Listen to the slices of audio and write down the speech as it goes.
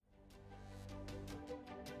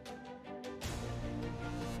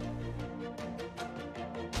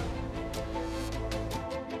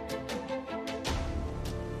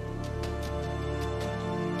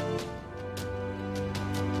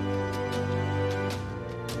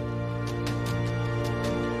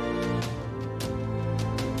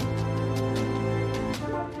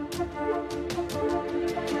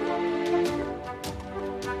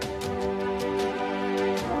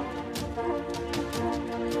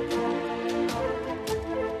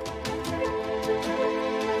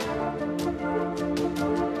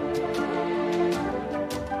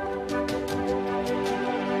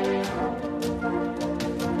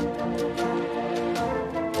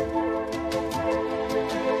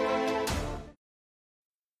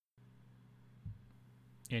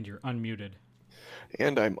And you're unmuted.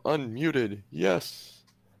 And I'm unmuted. Yes.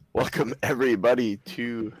 Welcome everybody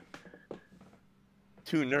to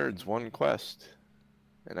Two Nerds, One Quest.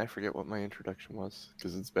 And I forget what my introduction was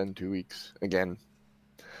because it's been 2 weeks again.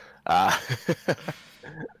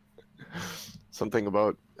 Something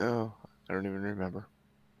about I don't even remember.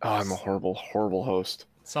 Oh, I'm a horrible host.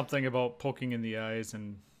 Something about poking in the eyes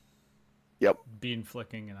and bean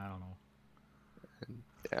flicking, and I don't know.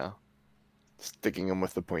 Yeah. Sticking them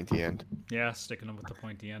with the pointy end. Yeah, sticking them with the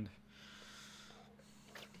pointy end.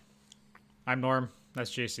 I'm Norm.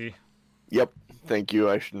 That's JC. Yep. Thank you.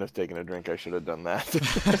 I shouldn't have taken a drink. I should have done that.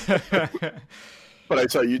 But I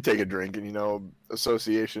saw you take a drink, and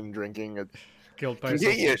association drinking. Guilt by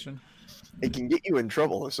association. It can get you in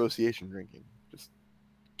trouble, association drinking. Just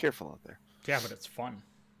careful out there. Yeah, but it's fun.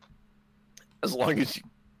 As long as you...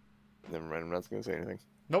 Never mind, I'm not going to say anything.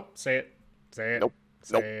 Nope, say it. Say it. Nope.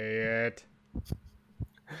 Say it.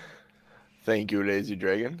 Thank you, Lazy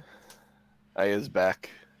Dragon. I is back.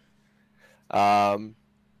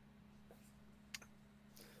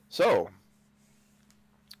 So,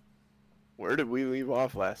 where did we leave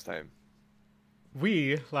off last time?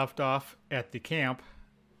 We left off at the camp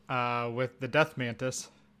with the Death Mantis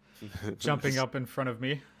jumping up in front of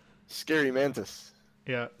me. Scary Mantis.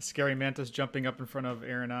 Yeah, Scary Mantis jumping up in front of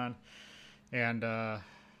Aranon. And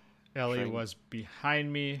Ellie was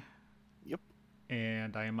behind me. Yep.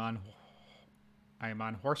 And I am on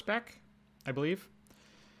horseback, I believe.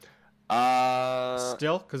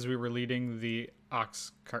 Still, because we were leading the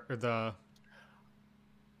ox cart, or the...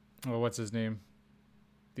 Oh, what's his name?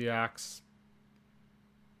 The ox...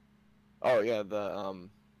 Oh, yeah, the,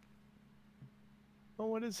 Oh,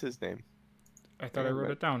 what is his name? I thought I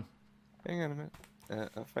wrote it down. Hang on a minute.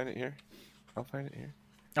 I'll find it here. I was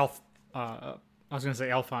going to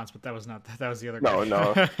say Alphonse, but that was not... That was the other guy.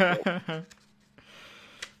 No.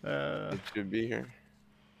 It should be here.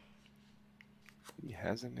 He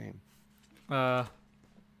has a name. I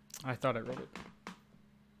thought I wrote it.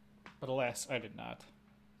 But alas, I did not.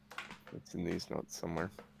 It's in these notes somewhere.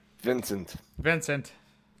 Vincent.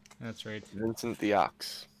 That's right. Vincent the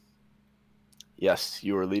Ox. Yes,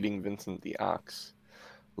 you are leading Vincent the Ox.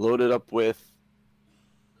 Loaded up with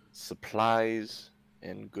supplies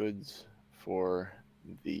and goods for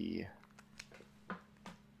the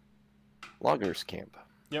loggers camp.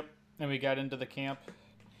 Yep, and we got into the camp,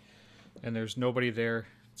 and there's nobody there.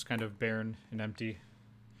 It's kind of barren and empty.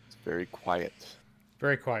 It's very quiet.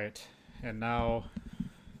 Very quiet. And now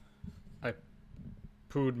I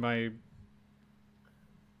pooed my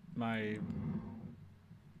I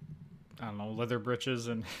don't know, leather breeches,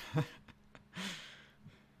 and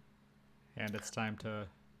and it's time to...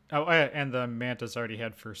 Oh, and the Mantis already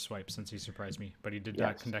had first swipe since he surprised me, but he did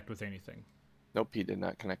not connect with anything. Nope, he did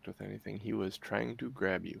not connect with anything. He was trying to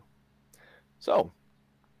grab you. So,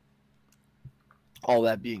 all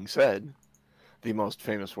that being said, the most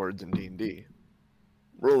famous words in D&D.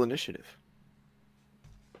 Roll initiative.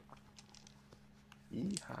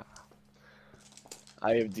 Yeehaw.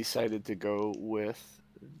 I have decided to go with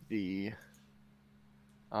the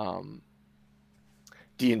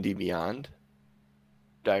D&D Beyond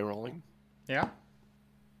die rolling. Yeah?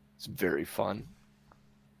 It's very fun.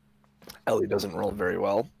 Ellie doesn't roll very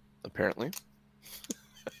well, apparently.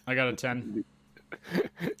 I got a 10.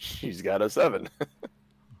 She's got a 7.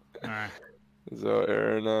 All right. So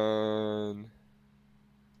Aranon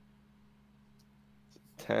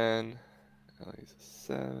 10. Ellie's a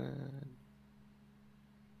 7.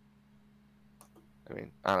 I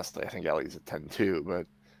mean, honestly, I think Ellie's a 10 too, but...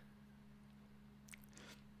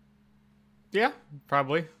 Yeah,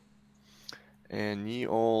 probably. And ye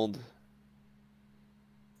old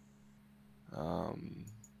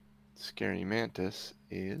Scary Mantis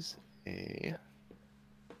is a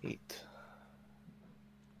 8.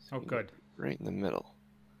 So good. Right in the middle.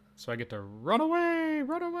 So I get to run away!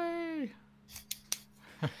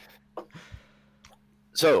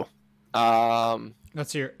 So,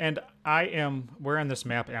 let's see here. And I am... Where on this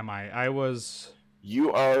map am I? I was...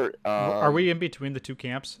 You are... Are we in between the two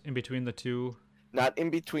camps? In between the two... Not in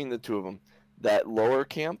between the two of them. That lower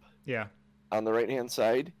camp... Yeah. On the right-hand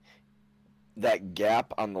side, that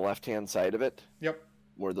gap on the left-hand side of it... Yep.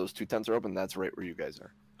 Where those two tents are open, that's right where you guys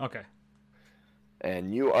are. Okay.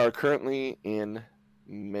 And you are currently in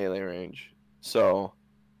melee range. So...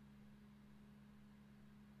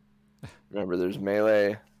 Remember, there's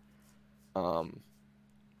melee... and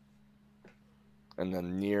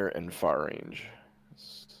then near and far range.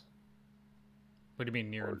 What do you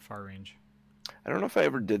mean near and far range? I don't know if I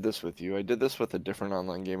ever did this with you. I did this with a different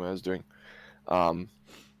online game I was doing. When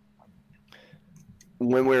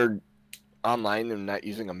we're online and not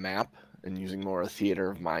using a map and using more a theater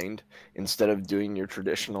of mind instead of doing your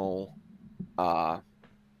traditional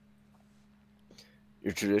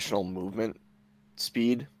movement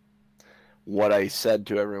speed. What I said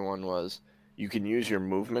to everyone was, you can use your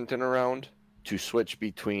movement in a round to switch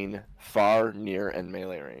between far, near, and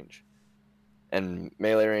melee range. And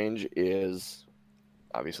melee range is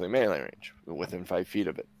obviously melee range, within 5 feet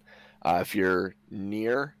of it. If you're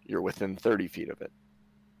near, you're within 30 feet of it.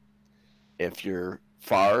 If you're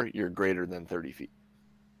far, you're greater than 30 feet.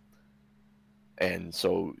 And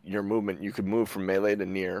so your movement, you could move from melee to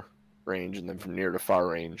near range and then from near to far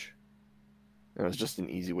range. It was just an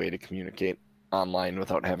easy way to communicate online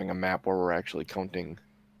without having a map where we're actually counting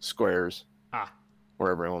squares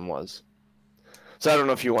where everyone was. So I don't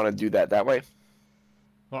know if you want to do that way.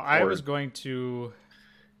 Well, I was going to...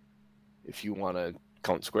 If you want to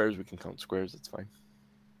count squares, we can count squares. It's fine.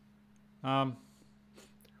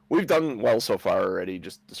 We've done well so far already,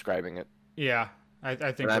 just describing it. Yeah, I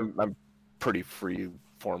think... And I'm pretty free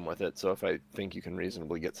form with it, so if I think you can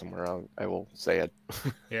reasonably get somewhere, I will say it.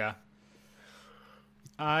 Yeah.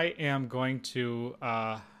 I am going to...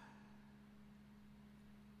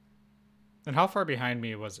 And how far behind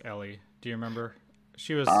me was Ellie? Do you remember?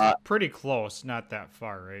 She was pretty close, not that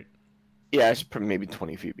far, right? Yeah, it's maybe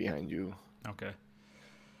 20 feet behind you. Okay.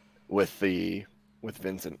 With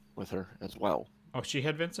Vincent with her as well. Oh, she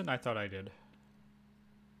had Vincent? I thought I did.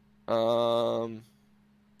 I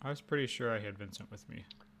was pretty sure I had Vincent with me.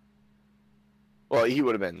 Well, he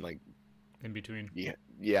would have been like in between.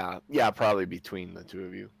 Yeah, probably between the two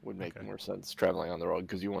of you would make more sense traveling on the road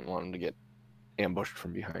because you wouldn't want him to get ambushed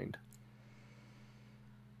from behind.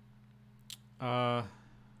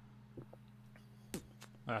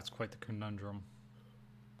 That's quite the conundrum.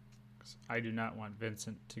 'Cause I do not want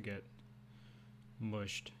Vincent to get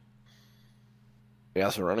mushed. Yeah,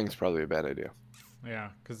 so running's probably a bad idea.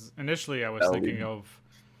 Yeah, because initially I was thinking of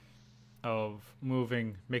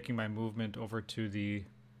making my movement over to the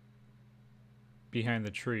behind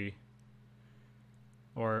the tree,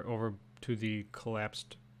 or over to the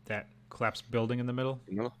collapsed building in the middle.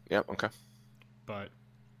 Yeah, okay. But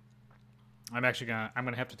I'm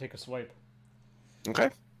gonna have to take a swipe.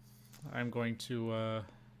 Okay. I'm going to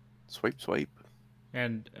swipe.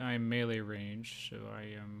 And I'm melee range, so I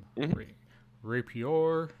am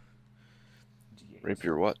rapier.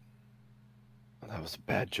 Rapier what? Oh, that was a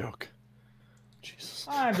bad joke. Jesus.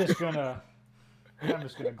 I'm just gonna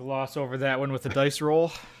gloss over that one with a dice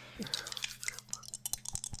roll.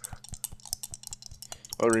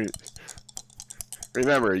 Oh,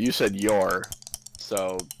 remember, you said your,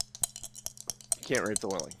 so you can't rape the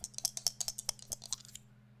willing.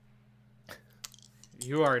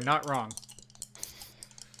 You are not wrong.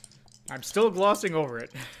 I'm still glossing over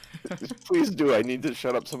it. Please do. I need to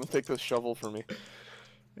shut up. Someone take this shovel for me.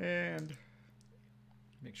 And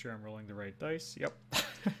make sure I'm rolling the right dice. Yep.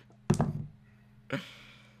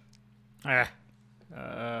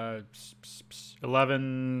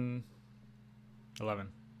 11.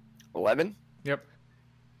 11? Yep.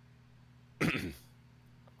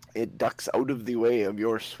 It ducks out of the way of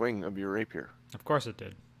your swing of your rapier. Of course it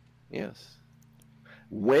did. Yes.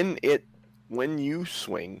 When you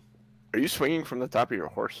swing, are you swinging from the top of your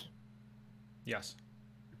horse? Yes.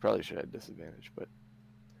 You probably should have disadvantage, but...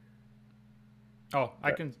 Oh,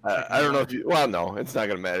 I can... I don't know if you... Well, no, it's not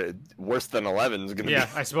going to matter. Worse than 11 is going to be... Yeah,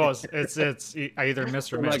 I suppose. It's I either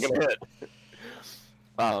miss or miss. I'm not going to hit.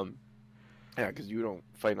 Yeah, because you don't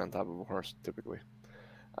fight on top of a horse, typically.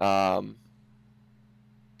 But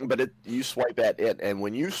you swipe at it, and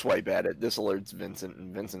when you swipe at it, this alerts Vincent,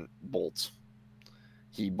 and Vincent bolts.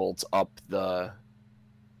 He bolts up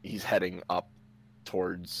he's heading up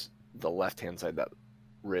towards the left-hand side of that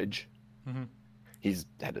ridge. Mm-hmm. He's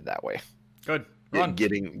headed that way. Good. Run.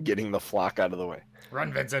 Getting the flock out of the way.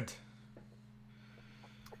 Run, Vincent.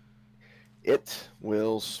 It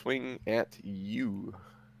will swing at you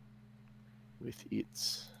with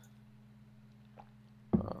its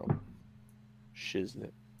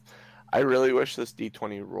shiznit. I really wish this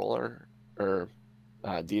D20 roller, or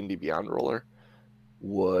D&D Beyond roller,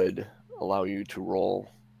 would allow you to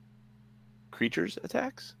roll creatures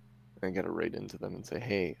attacks and get a raid into them and say,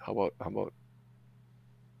 hey, how about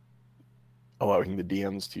allowing the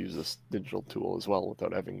DMs to use this digital tool as well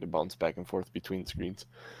without having to bounce back and forth between screens.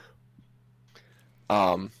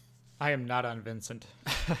 I am not on Vincent.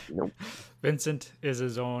 Nope. Vincent is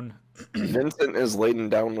his own. Vincent is laden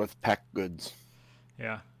down with packed goods.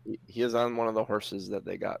 Yeah. He is on one of the horses that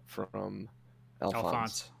they got from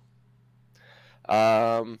Alphonse.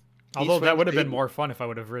 Although that would have been more fun if I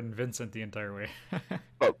would have ridden Vincent the entire way.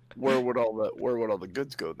 But where would all the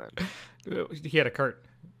goods go then? He had a cart,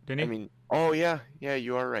 didn't I he? mean, oh yeah,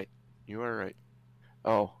 you are right. You are right.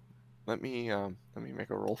 Oh, let me make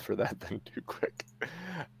a roll for that then too quick.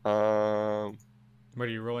 Um, What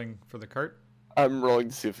are you rolling for the cart? I'm rolling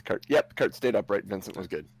to see if the cart. Yep, the cart stayed upright. Vincent was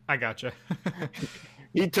good. I gotcha.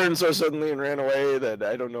 He turned so suddenly and ran away that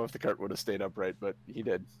I don't know if the cart would have stayed upright, but he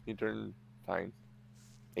did. He turned fine.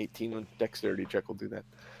 18 with dexterity check will do that.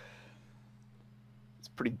 It's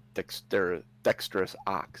pretty dexterous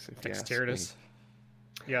ox. If you ask me. Dexterous.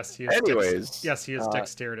 Yes, he is. Anyways, yes, he is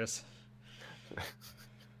dexterous.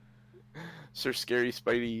 Sir Scary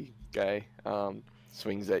Spidey guy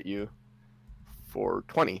swings at you for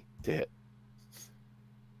 20 to hit,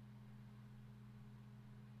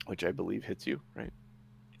 which I believe hits you, right?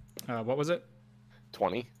 What was it?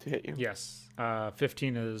 20 to hit you. Yes.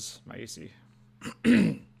 15 is my AC.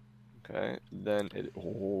 Okay, then it.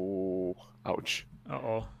 Oh, ouch.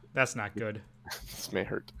 Uh-oh. That's not good. This may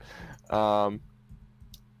hurt.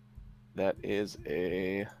 That is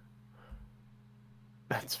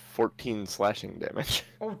that's 14 slashing damage.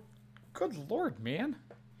 Oh, good lord, man.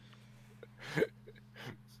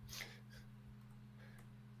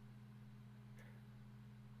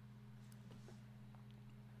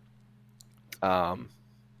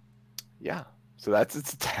 Yeah. So that's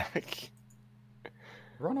its attack.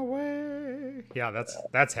 Run away. Yeah,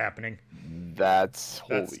 that's happening. That's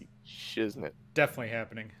holy shiznit. Definitely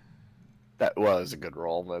happening. That was a good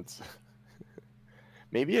roll. That's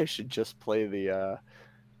maybe I should just play the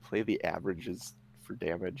averages for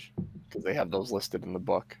damage because they have those listed in the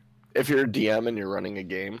book. If you're a DM and you're running a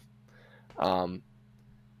game,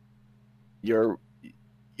 you'll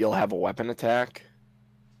have a weapon attack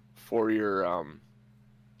for your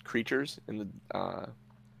creatures in the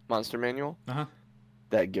monster manual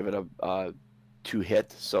that give it a 2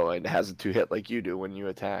 hit, so it has a 2 hit like you do when you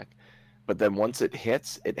attack. But then once it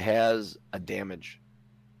hits, it has a damage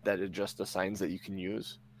that it just assigns that you can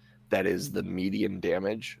use. That is the median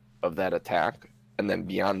damage of that attack. And then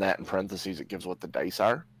beyond that, in parentheses, it gives what the dice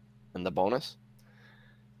are and the bonus.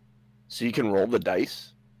 So you can roll the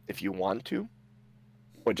dice if you want to,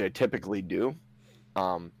 which I typically do.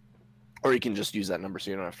 Or you can just use that number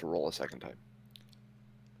so you don't have to roll a second time.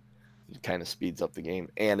 It kind of speeds up the game.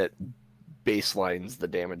 And it baselines the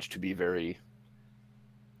damage to be very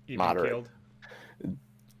Even moderate. Killed.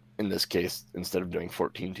 In this case, instead of doing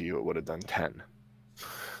 14 to you, it would have done 10.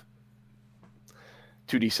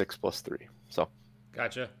 2d6 plus 3. So.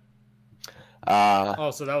 Gotcha.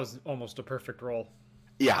 So that was almost a perfect roll.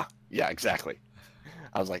 Yeah, exactly.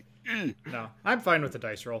 I was like, No, I'm fine with the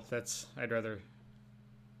dice roll. I'd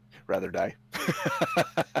rather die.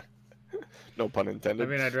 No pun intended.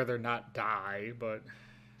 I mean, I'd rather not die, but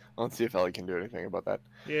let's see if Ellie can do anything about that.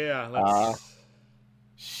 Yeah, let's.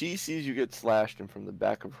 She sees you get slashed, and from the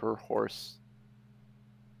back of her horse,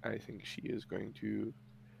 I think she is going to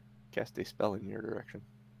cast a spell in your direction.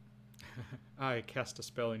 I cast a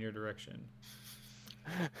spell in your direction.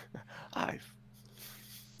 I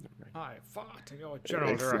fought in your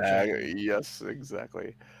general direction. Yes,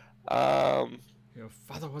 exactly. Your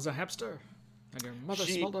father was a hamster, and your mother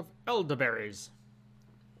smelled of elderberries.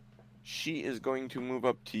 She is going to move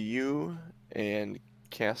up to you and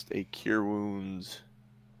cast a Cure Wounds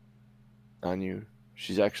on you.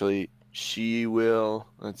 She will,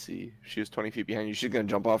 let's see, she was 20 feet behind you. She's going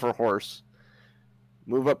to jump off her horse,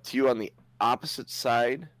 move up to you on the opposite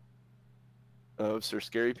side of Sir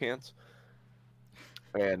Scary Pants,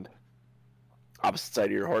 and opposite side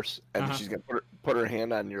of your horse, and then she's going to put her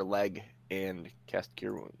hand on your leg and cast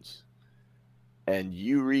Cure Wounds. And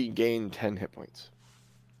you regain 10 hit points.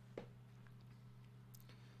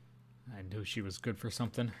 I knew she was good for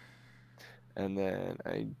something. And then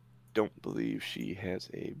I don't believe she has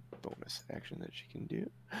a bonus action that she can do.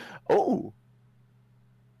 Oh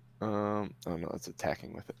no, that's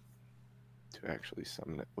attacking with it. To actually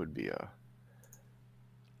summon it would be a.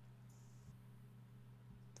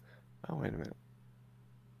 Oh, wait a minute.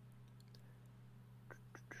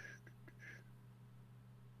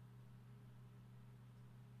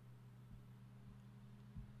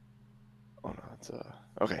 Oh no, it's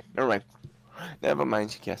okay. Never mind. Never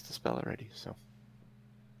mind. She cast a spell already, so.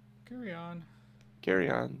 Carry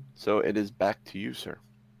on. So it is back to you, sir.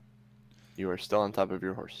 You are still on top of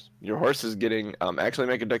your horse. Your horse is getting. Actually,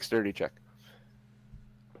 make a dexterity check.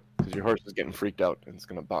 Because your horse is getting freaked out and it's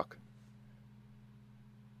gonna buck.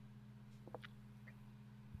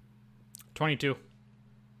 22.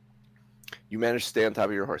 You manage to stay on top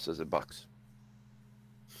of your horse as it bucks.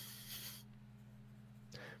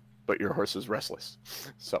 But your horse is restless.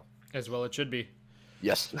 So. As well it should be.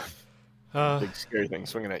 Yes. Big scary thing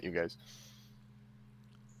swinging at you guys.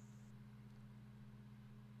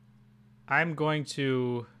 I'm going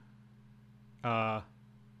to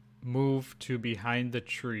move to behind the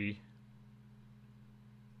tree.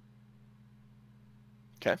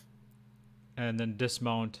 Okay. And then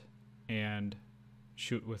dismount and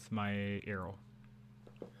shoot with my arrow.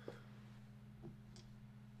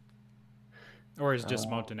 Or is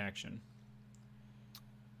dismount in action?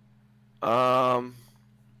 There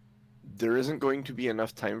isn't going to be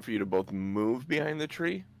enough time for you to both move behind the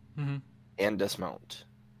tree and dismount.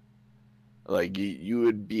 Like, you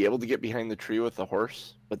would be able to get behind the tree with the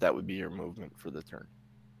horse, but that would be your movement for the turn.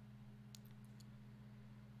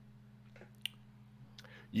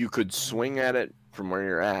 You could swing at it from where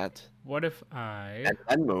you're at. What if I... And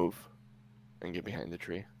then move and get behind the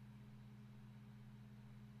tree.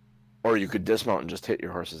 Or you could dismount and just hit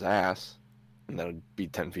your horse's ass. And that would be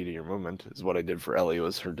 10 feet of your movement. Is what I did for Ellie,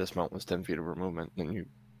 was her dismount was 10 feet of her movement. And you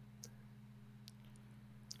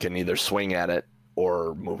can either swing at it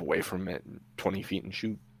or move away from it 20 feet and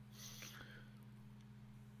shoot.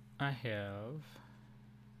 I have...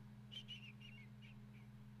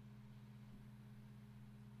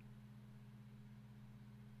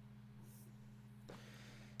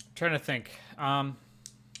 trying to think.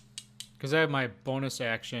 Because I have my bonus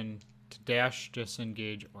action to dash,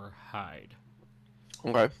 disengage, or hide.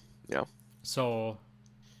 Okay, yeah. So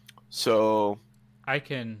I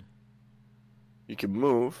can... You can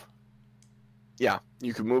move. Yeah,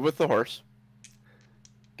 you can move with the horse.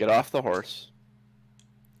 Get off the horse.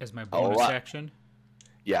 As my bonus action?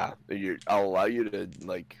 Yeah, I'll allow you to,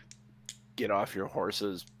 like, get off your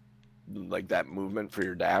horse's, like, that movement for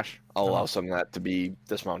your dash. I'll allow some of that to be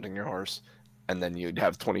dismounting your horse, and then you'd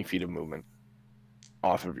have 20 feet of movement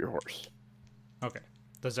off of your horse. Okay.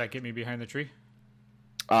 Does that get me behind the tree?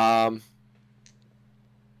 Yeah,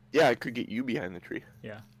 it could get you behind the tree.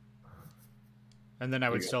 Yeah. And then I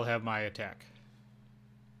would still have my attack.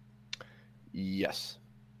 Yes.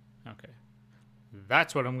 Okay.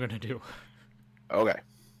 That's what I'm going to do. Okay.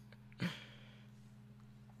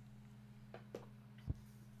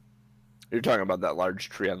 You're talking about that large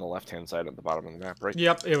tree on the left-hand side at the bottom of the map, right?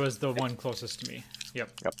 Yep, it was the one closest to me.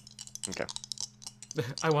 Yep. Okay.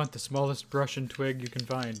 I want the smallest brush and twig you can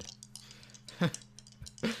find.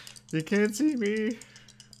 You can't see me.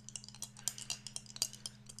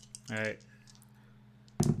 Alright.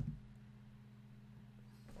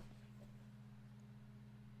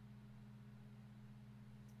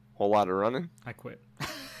 Whole lot of running. I quit.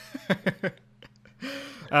 It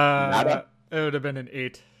would have been an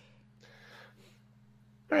 8.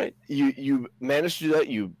 All right. You manage to do that.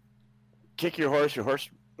 You kick your horse. Your horse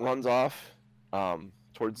runs off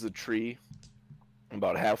towards the tree.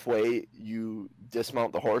 About halfway, you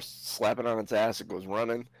dismount the horse, slap it on its ass. It goes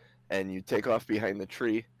running, and you take off behind the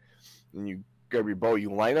tree. And you grab your bow.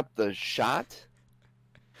 You line up the shot,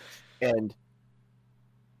 and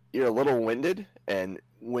you're a little winded. And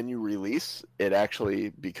when you release, it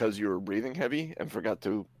actually, because you were breathing heavy and forgot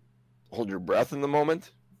to hold your breath in the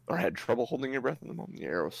moment, or had trouble holding your breath in the moment, the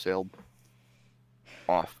arrow sailed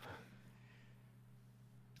off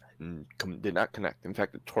and did not connect. In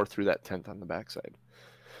fact, it tore through that tent on the backside.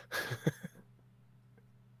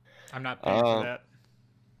 I'm not paying for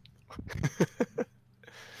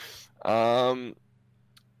that.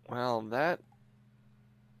 Well, that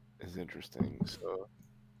is interesting. So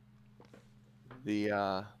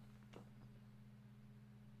the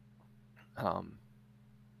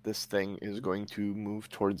this thing is going to move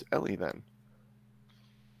towards Ellie then,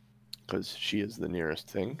 because she is the nearest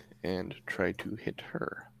thing, and try to hit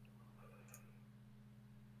her.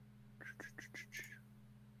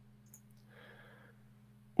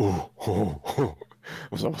 Ooh, it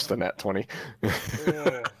was almost a nat 20.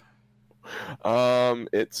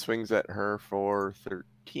 It swings at her for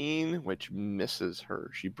 13, which misses her.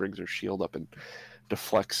 She brings her shield up and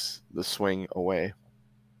deflects the swing away.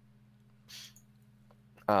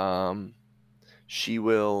 She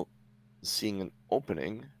will, seeing an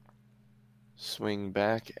opening, swing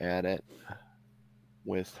back at it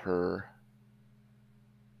with her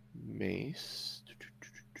mace.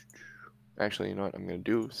 Actually, you know what I'm going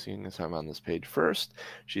to do, seeing as I'm on this page first,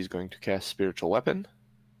 she's going to cast Spiritual Weapon.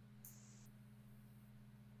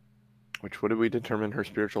 Which, what did we determine her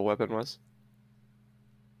spiritual weapon was?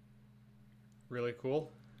 Really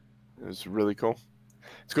cool. It was really cool.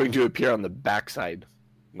 It's going to appear on the backside,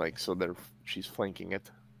 like, so that she's flanking it.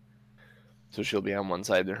 So she'll be on one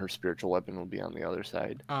side, and her spiritual weapon will be on the other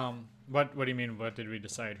side. What do you mean? What did we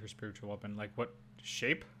decide? Her spiritual weapon, like what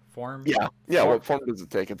shape, form? Yeah. What form does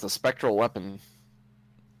it take? It's a spectral weapon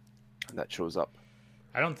that shows up.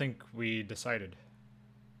 I don't think we decided.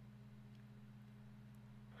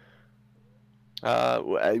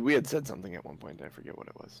 We had said something at one point. I forget what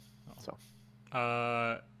it was. So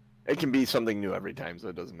Uh, it can be something new every time, so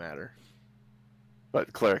it doesn't matter.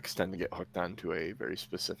 But clerics tend to get hooked onto a very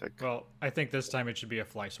specific. well, I think this time it should be a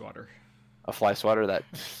fly swatter. A fly swatter, that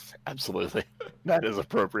absolutely, that is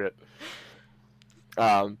appropriate.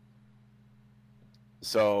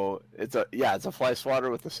 So it's a fly swatter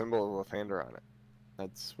with the symbol of Lathander on it.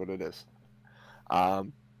 That's what it is.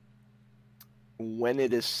 When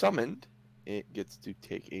it is summoned, it gets to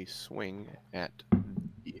take a swing at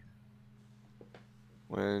the.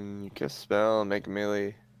 When you cast a spell, make a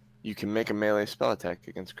melee. You can make a melee spell attack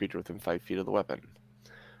against a creature within 5 feet of the weapon.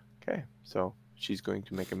 Okay, so she's going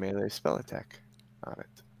to make a melee spell attack on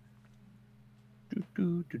it.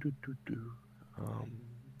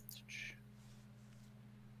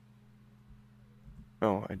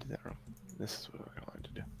 Oh, I did that wrong. This is what I wanted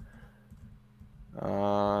to do.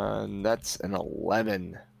 And that's an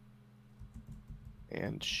 11.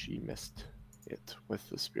 And she missed it with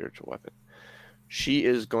the spiritual weapon. She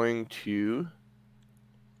is going to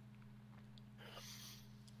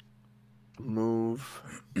move.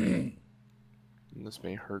 This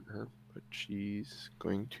may hurt her, but she's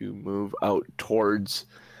going to move out towards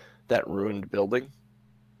that ruined building.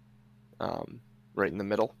 Right in the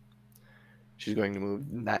middle. She's going to move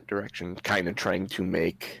in that direction, kind of trying to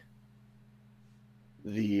make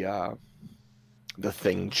the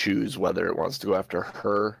thing choose whether it wants to go after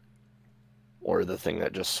her or the thing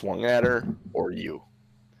that just swung at her or you.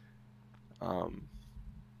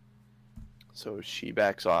 So she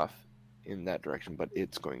backs off in that direction, but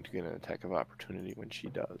it's going to get an attack of opportunity when she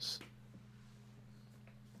does.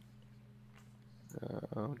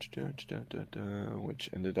 Which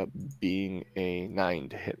ended up being a 9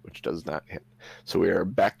 to hit, which does not hit. So we are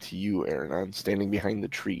back to you, Aaron, standing behind the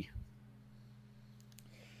tree.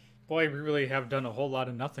 Boy, we really have done a whole lot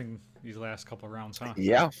of nothing these last couple of rounds, huh?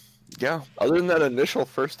 Yeah. Other than that initial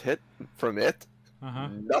first hit from it,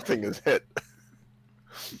 nothing is hit.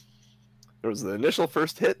 There was the initial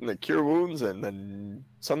first hit and the cure wounds, and then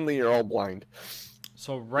suddenly you're all blind.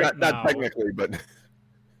 So now, not technically, but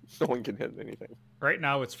no one can hit anything. Right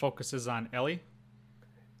now, its focus is on Ellie.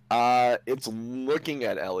 It's looking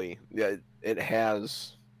at Ellie. Yeah, it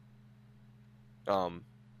has.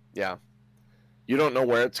 Yeah. You don't know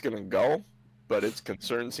where it's gonna go, but its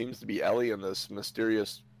concern seems to be Ellie and this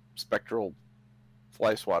mysterious spectral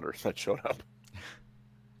fly swatter that showed up.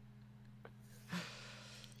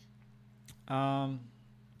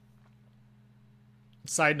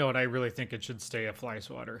 Side note, I really think it should stay a fly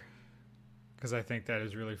swatter because I think that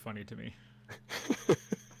is really funny to me.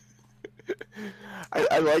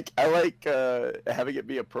 I like having it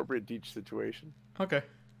be appropriate to each situation. Okay.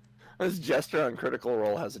 This Jester on Critical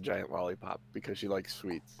Role has a giant lollipop because she likes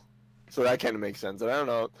sweets. So that kind of makes sense. And I don't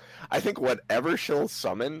know. I think whatever she'll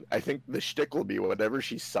summon, I think the shtick will be whatever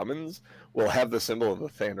she summons will have the symbol of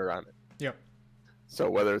Lathander on it. Yep. So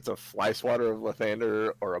whether it's a fly swatter of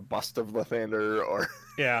Lathander or a bust of Lathander or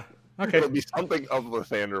yeah, okay, it'll be something of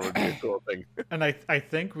Lathander would be a cool thing. And I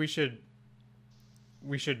think we should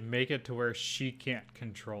make it to where she can't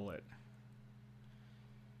control it.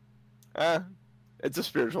 It's a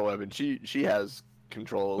spiritual weapon. She has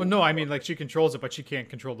control. Well, no, I mean like she controls it, but she can't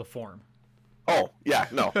control the form. Oh yeah,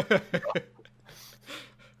 no.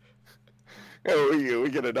 Yeah, we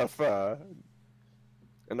get enough of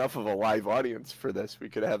a live audience for this. We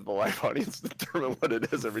could have the live audience determine what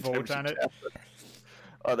it is every time she on it.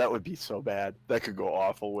 Oh, that would be so bad. That could go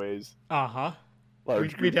awful ways.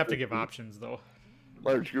 We'd have to give options though.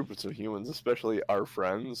 Large groups of humans, especially our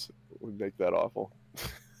friends, would make that awful.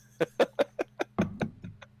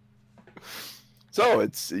 So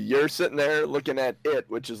you're sitting there looking at it,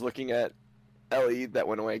 which is looking at Ellie that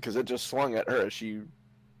went away because it just swung at her as she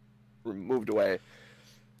moved away,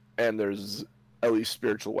 and there's Ellie's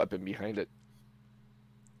spiritual weapon behind it.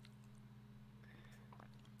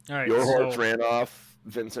 All right, your horse ran off.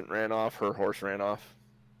 Vincent ran off. Her horse ran off.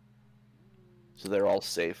 So they're all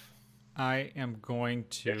safe. I am going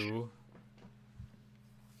to.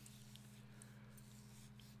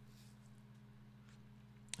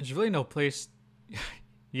 There's really no place.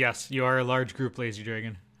 Yes, you are a large group, Lazy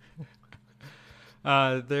Dragon.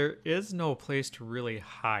 There is no place to really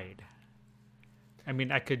hide. I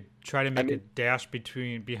mean, I could try to make a dash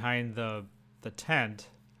behind the tent,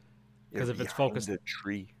 because if it's focused. A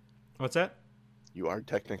tree. What's that? You are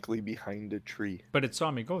technically behind a tree. But it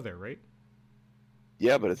saw me go there, right?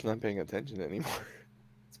 Yeah, but it's not paying attention anymore.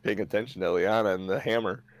 It's paying attention to Eliana and the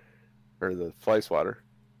hammer, or the fly swatter.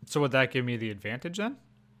 So would that give me the advantage then?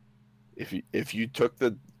 if you took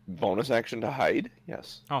the bonus action to hide,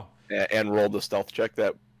 yes, Oh, and rolled the stealth check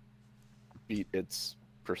that beat its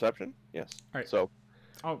perception, yes. Right. So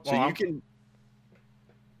oh, so well,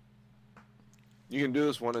 you can do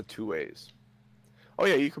this one of two ways. Oh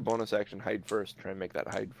yeah, you could bonus action hide first. Try and make that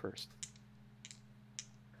hide first.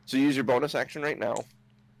 So use your bonus action right now.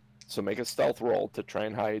 So make a stealth roll to try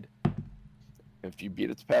and hide. If you beat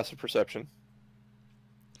its passive perception.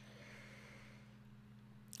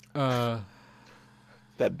 That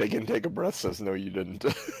big intake of breath says no, you didn't.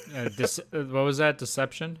 What was that?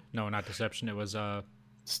 Deception? No, not deception. It was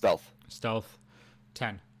Stealth. stealth.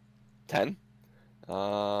 10. 10?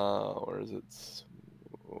 Or is it?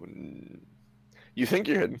 You think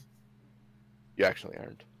you're hidden. You actually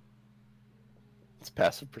aren't. Its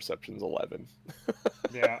passive perception's 11.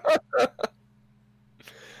 Yeah.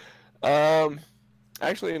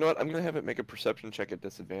 Actually, you know what? I'm gonna have it make a perception check at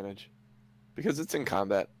disadvantage, because it's in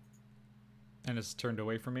combat And it's turned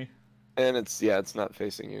away from me. and it's not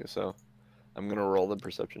facing you. So I'm gonna roll the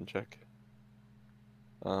perception check.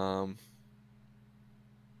 How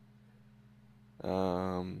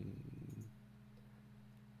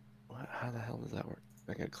the hell does that work?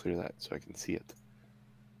 I gotta clear that so I can see it.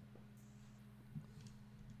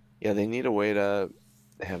 Yeah, they need a way to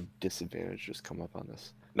have disadvantage just come up on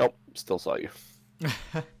this. Nope, still saw you.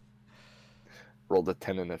 Rolled a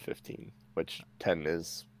 10 and a 15, which 10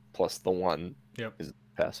 is plus the 1 Yep. is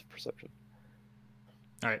passive perception.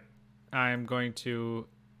 All right. I'm going to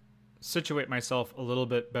situate myself a little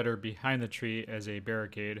bit better behind the tree as a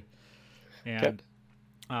barricade and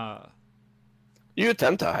You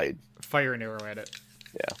attempt to hide. fire an arrow at it.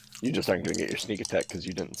 Yeah, you just aren't going to get your sneak attack because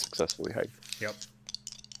you didn't successfully hide. Yep.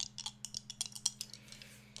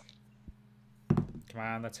 Come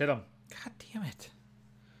on, let's hit him. God damn it.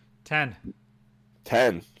 10.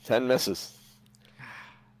 10 misses.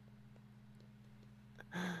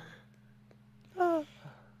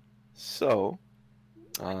 So,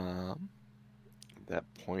 at that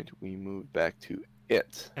point, we move back to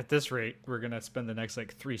it. At this rate, we're going to spend the next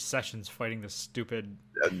 3 sessions fighting this stupid...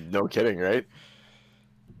 No kidding, right?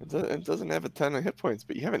 It doesn't have a ton of hit points,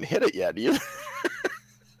 but you haven't hit it yet either.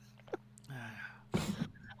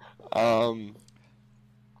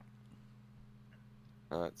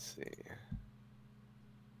 Let's see.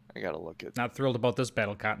 I gotta look at. Not thrilled about this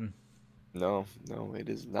battle, Cotton. No, it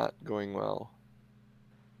is not going well.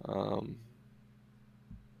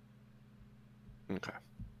 Okay.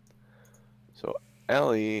 So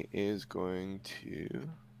Ellie is going to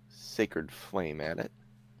Sacred Flame at it.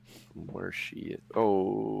 From where she is.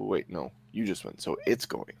 Oh, wait, no. You just went. So it's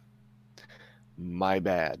going. My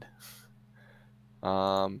bad.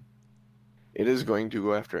 It is going to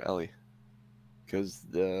go after Ellie. Because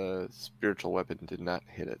the spiritual weapon did not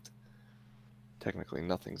hit it. Technically,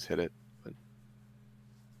 nothing's hit it. But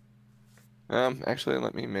actually,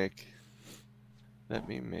 let me make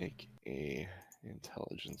a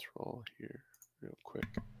intelligence roll here real quick.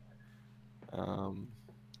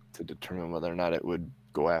 To determine whether or not it would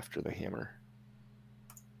go after the hammer.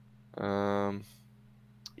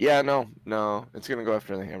 Yeah, no, it's gonna go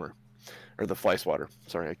after the hammer, or the fly swatter.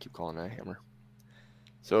 Sorry, I keep calling it a hammer.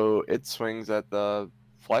 So it swings at the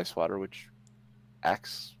fly swatter, which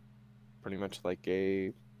acts pretty much like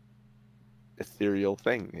a ethereal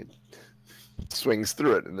thing. It swings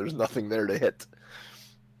through it, and there's nothing there to hit.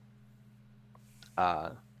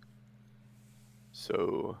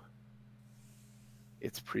 So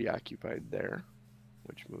it's preoccupied there,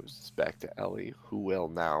 which moves us back to Ellie, who will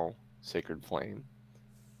now Sacred Flame.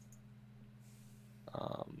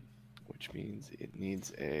 Which means it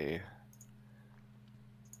needs a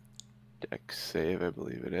Dex save, I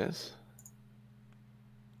believe it is. Is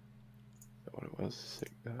that what it was?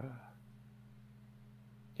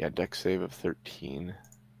 Yeah, Dex save of 13.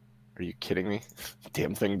 Are you kidding me?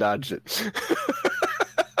 Damn thing dodged it.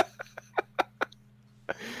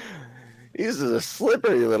 He's a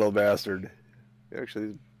slippery little bastard. Actually,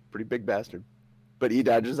 he's a pretty big bastard. But he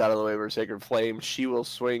dodges out of the way of her Sacred Flame. She will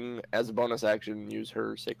swing as a bonus action, use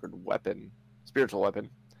her sacred weapon, spiritual weapon,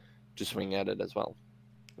 to swing at it as well,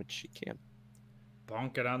 which she can.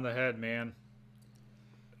 Bonk it on the head, man.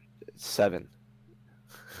 7.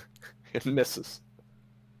 It misses.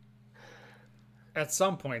 At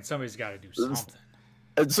some point, somebody's got to do something.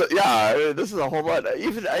 And so, yeah, this is a whole lot. I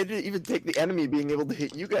didn't even take the enemy being able to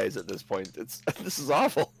hit you guys at this point. This is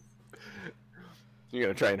awful. You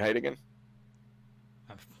gonna try and hide again?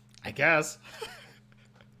 I guess.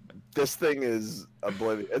 This thing is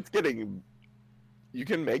oblivious. It's getting. You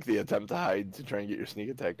can make the attempt to hide to try and get your sneak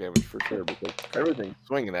attack damage for sure, because everything's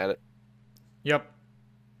swinging at it. Yep.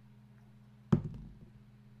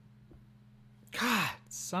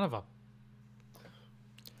 Son of a.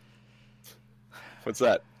 What's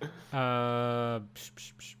that?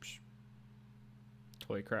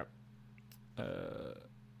 Holy crap.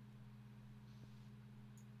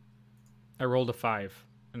 I rolled a 5,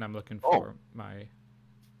 and I'm looking for my.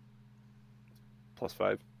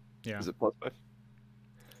 +5. Yeah. Is it +5?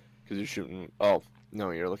 Because you're shooting. Oh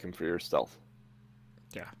no, you're looking for your stealth.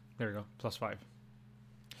 Yeah. There we go. +5.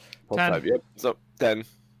 +5. Yep. So 10.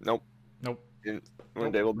 Nope. Nope. You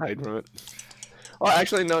weren't able to hide from it. Well,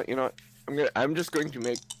 actually, no. You know what? I'm just going to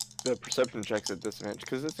make the perception checks at disadvantage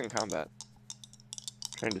because it's in combat.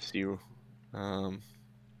 Trying to see you.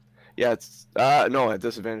 Yeah, it's no at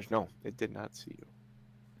disadvantage. No, it did not see you.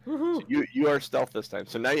 Woohoo! So you are stealth this time.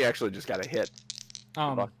 So now you actually just got to hit.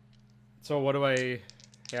 So what do I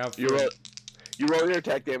have? You roll your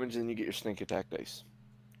attack damage and you get your sneak attack dice.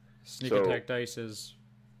 Sneak attack dice is.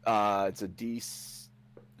 It's a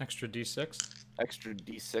extra D6. Extra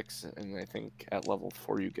D6, and I think at level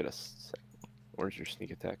 4 you get a. Where's your sneak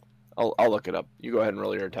attack? I'll look it up. You go ahead and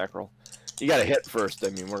roll your attack roll. You got to hit first. I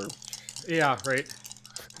mean, we're. Yeah. Right.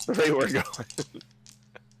 The way we're going.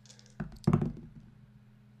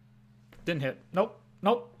 Didn't hit. Nope.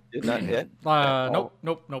 Did not hit?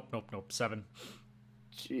 Nope. 7.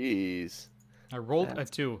 Jeez. I rolled a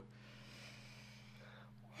 2.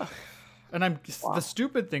 And the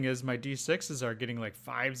stupid thing is my D6s are getting like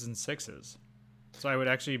 5s and 6s. So I would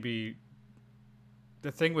actually be.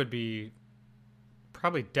 The thing would be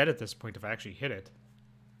probably dead at this point if I actually hit it.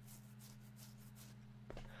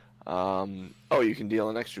 You can deal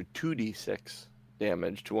an extra 2d6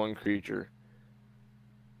 damage to one creature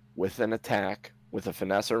with an attack with a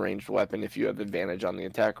finesse or ranged weapon if you have advantage on the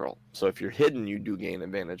attack roll. So if you're hidden, you do gain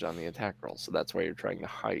advantage on the attack roll. So that's why you're trying to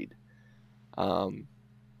hide.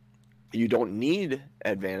 You don't need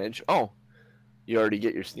advantage. Oh, you already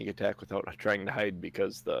get your sneak attack without trying to hide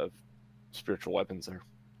because the spiritual weapons are.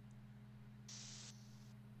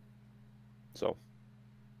 So.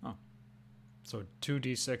 So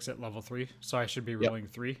 2d6 at level 3. So I should be rolling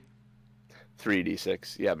 3.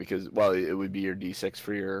 3d6, yeah, because it would be your d6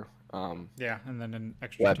 for your yeah, and then an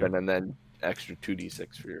extra weapon, 2. and then extra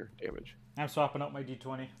 2d6 for your damage. I'm swapping out my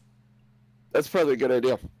d20. That's probably a good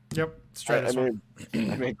idea. Yep, let's try this one.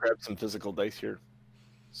 I may grab some physical dice here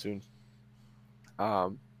soon.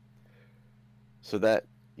 So that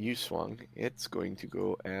you swung, it's going to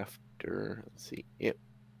go after. Let's see,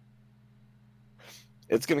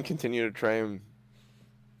 it's going to continue to try and.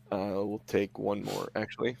 We'll take one more.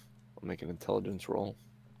 Actually, I'll make an intelligence roll.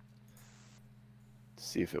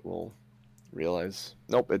 See if it will realize.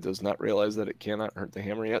 Nope, it does not realize that it cannot hurt the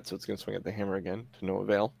hammer yet, so it's going to swing at the hammer again to no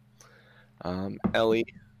avail. Ellie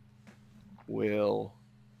will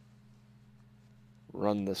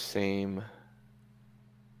run the same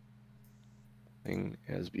thing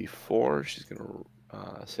as before. She's going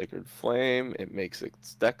to Sacred Flame. It makes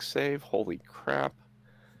its dex save. Holy crap.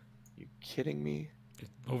 You kidding me? It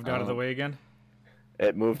moved out of the way again?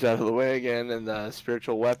 It moved out of the way again, and the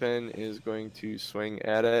spiritual weapon is going to swing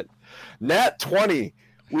at it. Nat 20!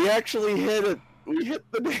 We actually hit it. We hit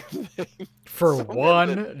the damn thing. For so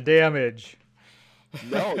 1 damage.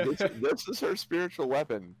 No, this is her spiritual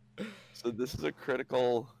weapon. So this is a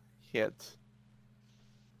critical hit.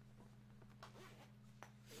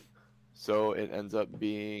 So it ends up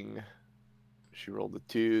being... She rolled a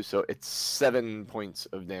 2, so it's 7 points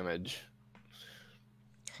of damage.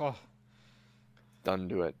 Oh. Done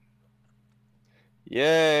to it.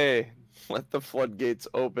 Yay! Let the floodgates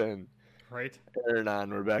open. Right. Aranon,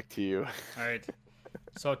 we're back to you. Alright.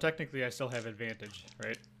 So technically I still have advantage,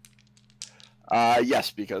 right? Yes,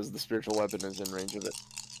 because the spiritual weapon is in range of it.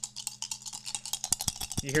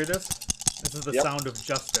 You hear this? This is the sound of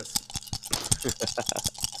justice.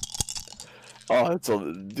 Oh,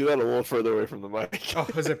 do that a little further away from the mic. Oh,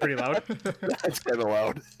 is it pretty loud? That's kind of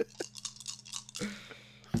loud.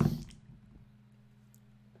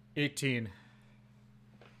 18.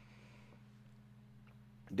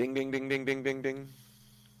 Ding, ding, ding, ding, ding, ding, ding.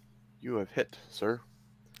 You have hit, sir.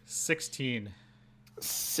 16.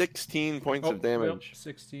 16 points of damage. Yep,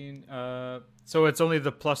 16. So it's only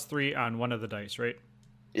the +3 on one of the dice, right?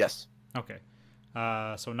 Yes. Okay.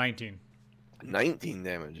 So 19. 19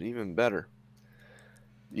 damage, even better.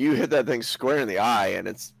 You hit that thing square in the eye, and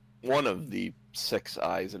it's one of the 6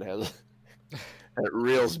 eyes it has. It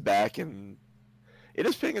reels back, and it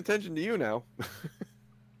is paying attention to you now.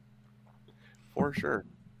 For sure.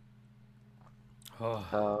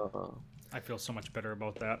 Oh, I feel so much better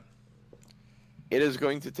about that. It is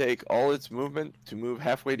going to take all its movement to move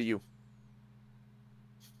halfway to you.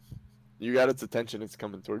 You got its attention. It's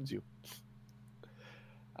coming towards you.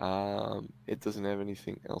 It doesn't have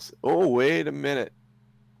anything else. Oh, wait a minute.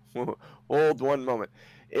 Hold one moment.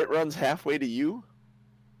 It runs halfway to you,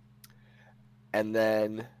 and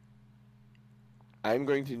then I'm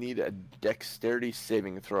going to need a dexterity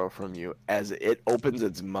saving throw from you as it opens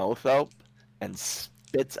its mouth out and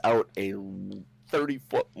spits out a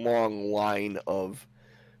 30-foot long line of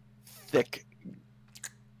thick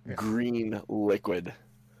green liquid.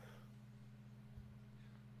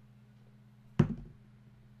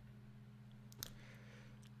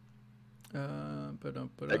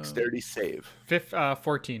 Dexterity save.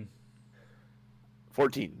 14.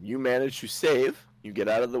 14. You manage to save. You get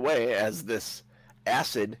out of the way as this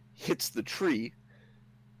acid hits the tree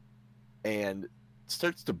and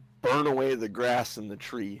starts to burn away the grass in the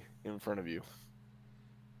tree in front of you.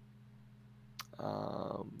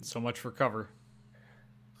 So much for cover.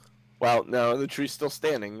 Well, no, the tree's still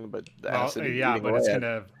standing, but the acid is eating but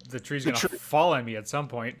away the tree's gonna fall on me at some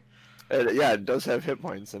point. Yeah, it does have hit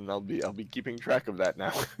points, and I'll be keeping track of that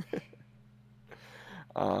now.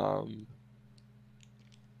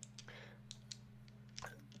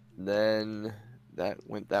 Then that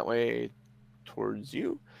went that way towards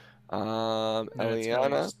you.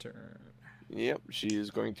 Eliana. Yep, she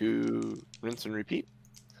is going to rinse and repeat.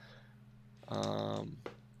 I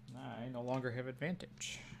no longer have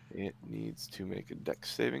advantage. It needs to make a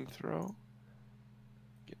dex saving throw.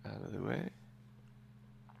 Get out of the way.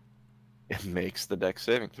 It makes the dex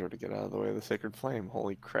saving throw to get out of the way of the sacred flame.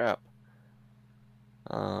 Holy crap.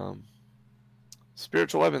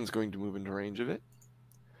 Spiritual weapon's going to move into range of it.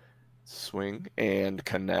 Swing and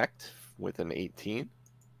connect with an 18.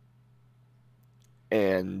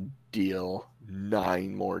 And deal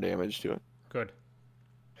 9 more damage to it. Good.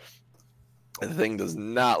 The thing does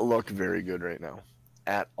not look very good right now.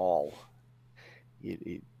 At all.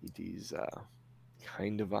 It is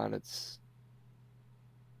kind of on a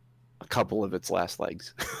couple of its last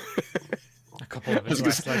legs. A couple of its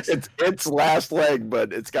last legs. It's its last leg,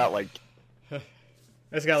 but it's got like...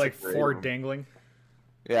 It's got like 4 dangling.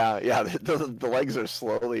 Yeah. The legs are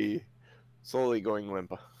slowly going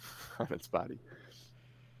limp on its body.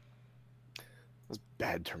 That's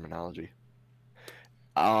bad terminology.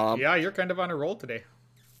 Yeah, you're kind of on a roll today.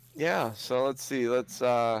 Yeah, so let's see. Let's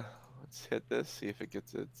hit this, see if it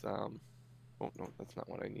gets its oh no, that's not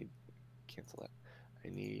what I need. Cancel that. I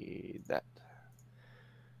need that.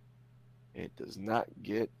 It does not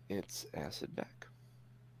get its acid back.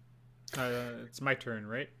 It's my turn,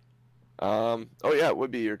 right? Oh yeah, it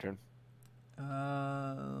would be your turn.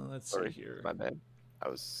 Let's Sorry, see here. My bad. I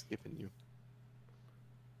was skipping you.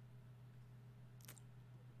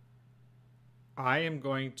 I am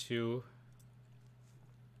going to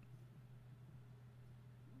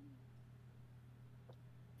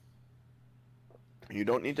You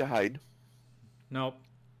don't need to hide. Nope.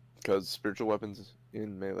 Because spiritual weapons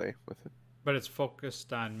in melee with it. But it's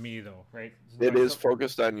focused on me though, right? It is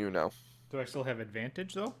focused on you now. Do I still have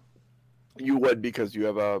advantage though? You would, because you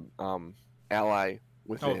have a ally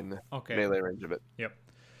within melee range of it. Yep.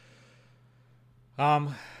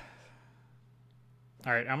 All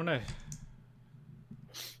right, I'm gonna.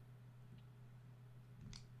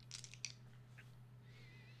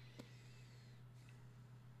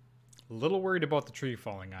 A little worried about the tree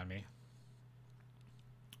falling on me.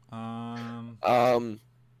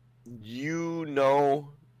 You know,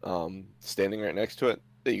 standing right next to it,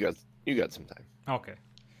 that you got some time. Okay.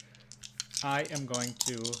 I am going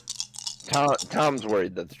to. Tom's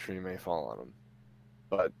worried that the tree may fall on him,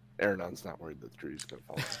 but Aaronon's not worried that the tree's gonna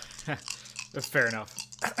fall on him. That's fair enough.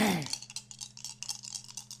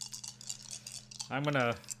 I'm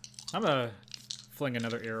gonna fling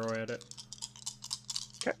another arrow at it.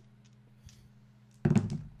 Okay.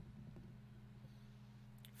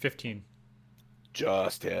 15.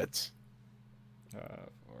 Just hits.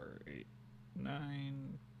 4, 8,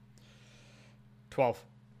 9, 12.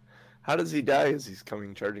 How does he die as he's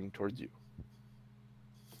coming charging towards you?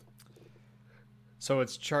 So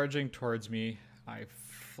it's charging towards me. I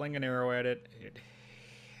fling an arrow at it. It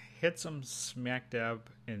hits him smack dab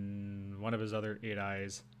in one of his other 8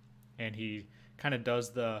 eyes, and he kind of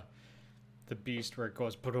does the beast where it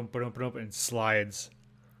goes ba-dum, ba-dum, ba-dum, and slides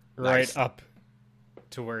right up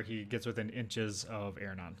to where he gets within inches of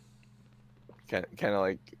Aaronon. Kind of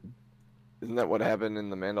like, isn't that what happened in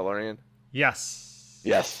The Mandalorian? Yes.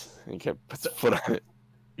 Yes. He kept puts a foot on it.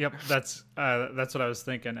 Yep, that's what I was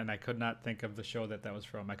thinking, and I could not think of the show that was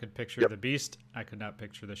from. I could picture the beast. I could not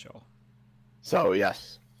picture the show. So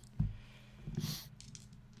yes,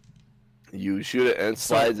 you shoot it and it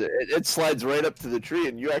slides. It slides right up to the tree,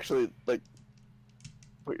 and you actually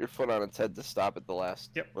put your foot on its head to stop at the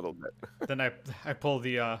last Yep. little bit. Then I pull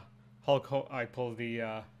the I pull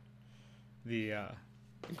the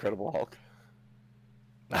Incredible Hulk.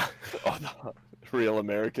 Oh, the real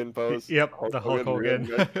American pose. yep, the Hulk real Hogan.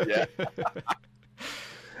 American- Yeah.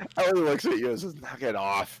 Ellie looks at you and says, "Knock it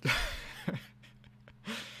off.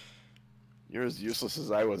 You're as useless as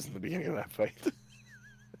I was in the beginning of that fight."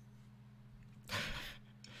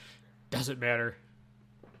 Doesn't matter.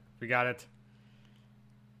 We got it.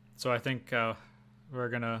 So I think we're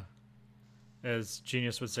gonna, as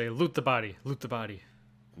Genius would say, loot the body. Loot the body.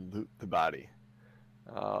 Loot the body.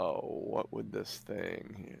 Oh, what would this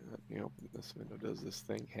thing? Here, let me open this window. Does this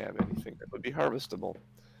thing have anything that would be harvestable?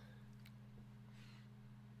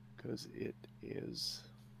 Because it is.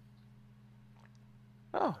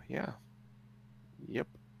 Oh, yeah. Yep.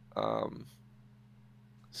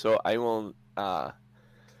 So I will.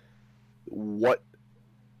 What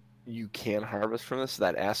you can harvest from this,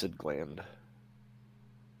 that acid gland.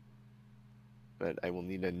 But I will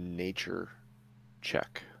need a nature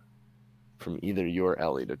check from either you or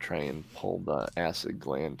Ellie to try and pull the acid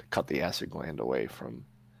gland, cut the acid gland away from.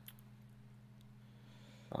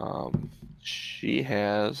 She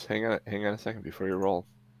has. Hang on a second before you roll.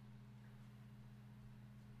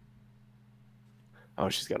 Oh,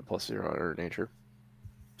 she's got a +0 on her nature,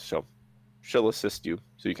 so she'll assist you,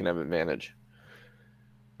 so you can have advantage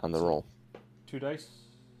on the roll. 2 dice.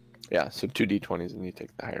 Yeah, so 2 d20s, and you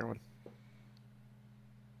take the higher one.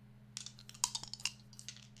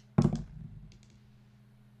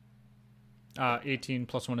 Uh, 18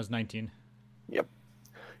 plus 1 is 19. Yep.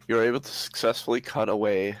 You're able to successfully cut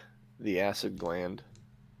away the acid gland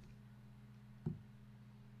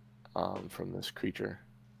from this creature.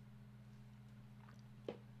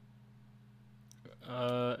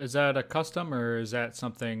 Is that a custom or is that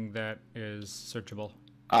something that is searchable?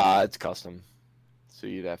 It's custom. So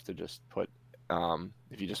you'd have to just put,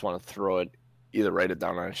 if you just want to throw it, either write it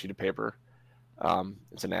down on a sheet of paper.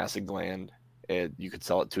 It's an acid gland. You could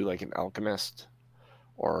sell it to like an alchemist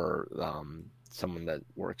or someone that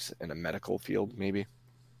works in a medical field, maybe.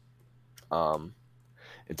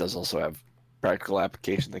 It does also have practical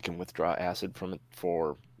application that can withdraw acid from it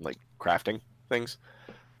for like crafting things.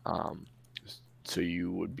 So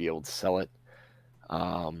you would be able to sell it.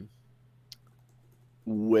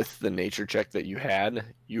 With the nature check that you had,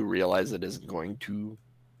 you realize it isn't going to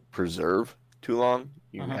preserve too long.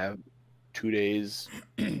 You have 2 days,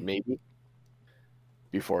 maybe,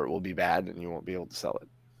 before it will be bad and you won't be able to sell it.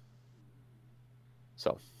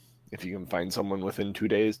 So, if you can find someone within 2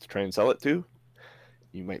 days to try and sell it to,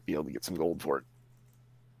 you might be able to get some gold for it.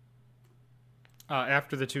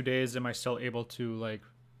 After the 2 days, am I still able to like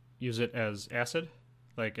use it as acid,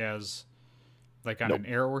 like on an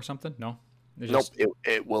arrow or something? No. Nope.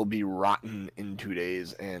 It will be rotten in 2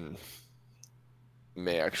 days and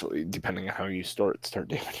may actually, depending on how you store it, start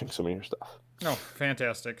damaging some of your stuff. Oh,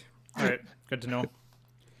 fantastic! All right, good to know.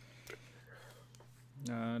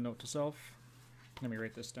 Note to self. Let me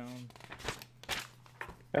write this down.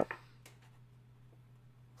 Yep.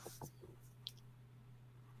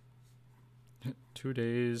 2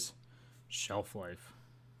 days shelf life.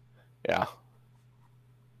 Yeah.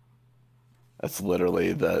 That's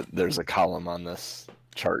literally there's a column on this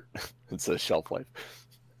chart. It says shelf life.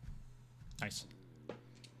 Nice.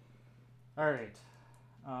 All right.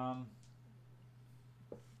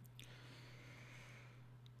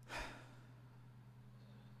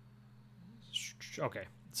 Okay.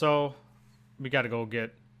 So we got to go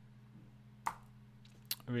get.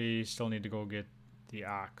 We still need to go get the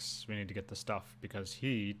ox. We need to get the stuff because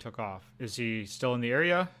he took off. Is he still in the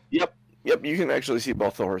area? Yep. You can actually see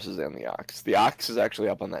both the horses and the ox. The ox is actually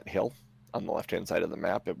up on that hill on the left-hand side of the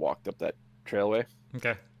map. It walked up that trailway.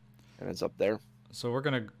 Okay. And it's up there. So we're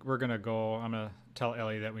gonna go. I'm gonna tell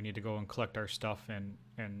Ellie that we need to go and collect our stuff and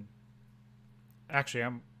actually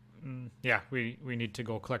we need to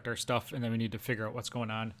go collect our stuff and then we need to figure out what's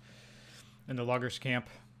going on in the loggers camp.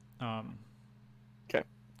 Okay.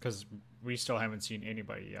 Because we still haven't seen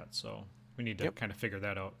anybody yet, so we need to kind of figure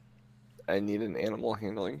that out. I need an animal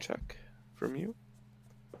handling check from you.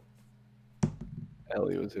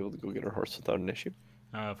 Ellie was able to go get her horse without an issue.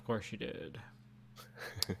 Of course she did.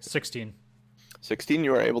 16. 16,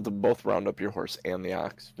 you are able to both round up your horse and the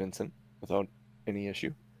ox, Vincent, without any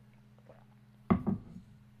issue.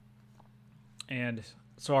 And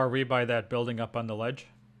so are we by that building up on the ledge?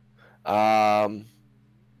 On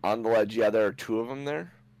the ledge, yeah, there are 2 of them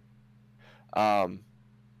there. The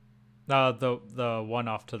one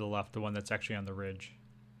off to the left, the one that's actually on the ridge.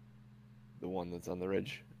 The one that's on the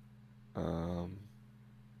ridge.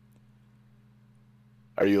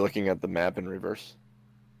 Are you looking at the map in reverse?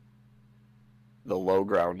 the low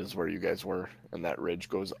ground is where you guys were, and that ridge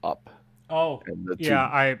goes up. Oh, And the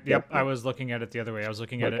yeah. two. I was looking at it the other way. I was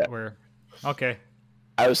looking at Okay. it where. Okay.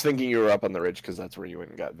 I was thinking you were up on the ridge because that's where you went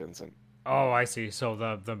and got Vincent. Oh, I see. So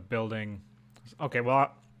the building. Okay.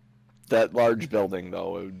 Well, That large building,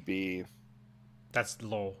 though, it would be. that's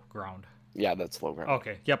low ground. Yeah, that's low ground.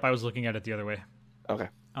 Okay. Yep. I was looking at it the other way. Okay.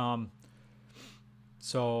 Um.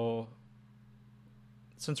 So,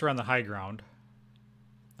 since we're on the high ground,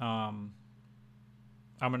 I'm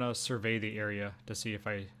gonna survey the area to see if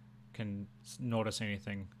I can notice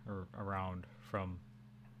anything around from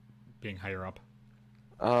being higher up.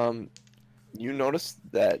 You notice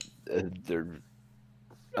that they're.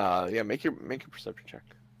 Yeah, make your perception check.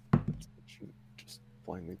 Shouldn't just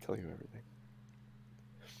blindly tell you everything.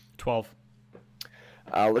 12.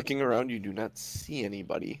 Looking around, you do not see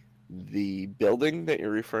anybody. The building that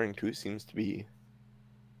you're referring to seems to be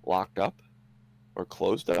locked up or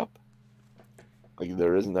closed up. Like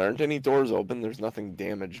there aren't any doors open. There's nothing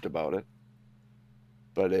damaged about it,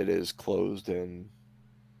 but it is closed and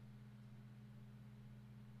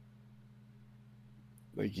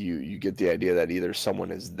like you get the idea that either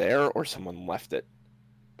someone is there or someone left it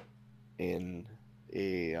in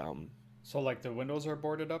a So like the windows are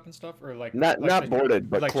boarded up and stuff, or like not boarded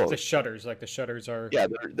but like closed. the shutters, like the shutters are. Yeah,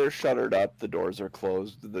 they're shuttered up. The doors are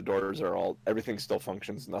closed. The doors are all everything still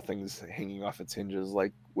functions. Nothing's hanging off its hinges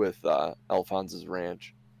like with Alphonse's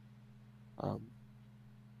ranch.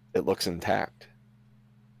 It looks intact.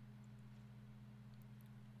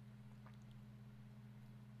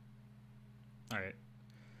 All right.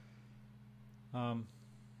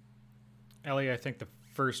 Ellie, I think the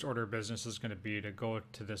first order of business is going to be to go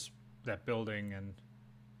to that building and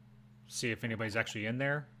see if anybody's actually in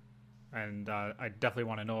there, and I definitely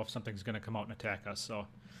want to know if something's going to come out and attack us. So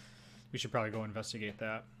we should probably go investigate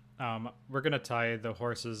that. We're going to tie the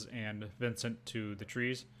horses and Vincent to the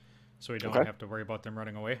trees, so we don't have to worry about them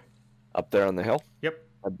running away. Up there on the hill. Yep.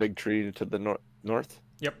 A big tree to the north.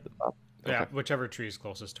 Yep. Okay. Yeah, whichever tree is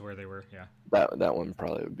closest to where they were. Yeah. That one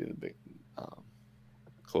probably would be the big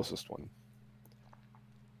closest one.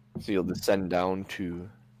 So you'll descend down to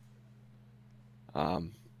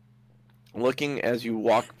looking as you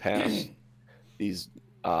walk past these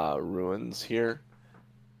ruins here.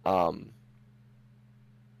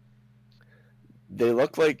 They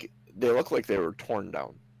look like they were torn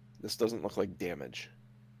down. This doesn't look like damage.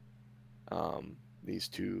 These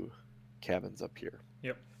two cabins up here.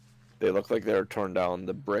 Yep. They look like they're torn down.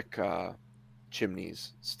 The brick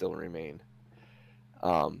chimneys still remain.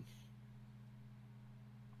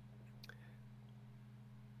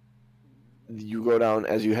 You go down,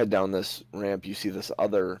 as you head down this ramp, you see this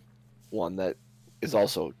other one that is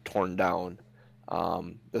also torn down.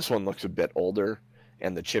 This one looks a bit older,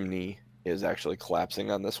 and the chimney is actually collapsing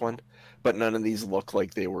on this one. But none of these look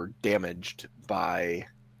like they were damaged by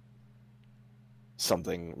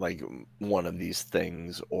something like one of these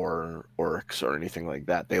things or orcs or anything like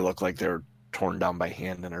that. They look like they're torn down by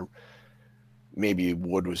hand and are maybe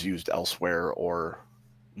wood was used elsewhere or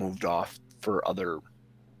moved off for other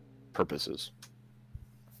purposes.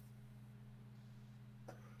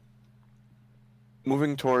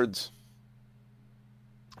 Moving towards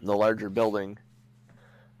the larger building,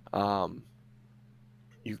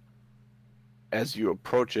 as you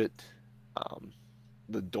approach it,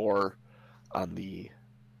 the door on the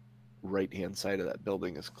right-hand side of that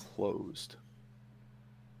building is closed.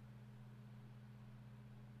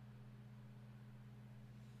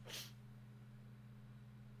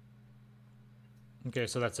 Okay,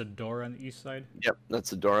 so that's a door on the east side? Yep, that's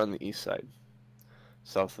the door on the east side,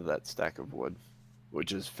 south of that stack of wood,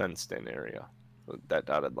 which is fenced-in area. That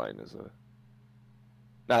dotted line is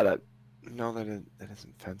that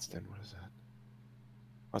isn't fenced in. What is that?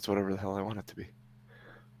 That's whatever the hell I want it to be.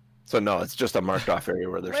 So no, it's just a marked off area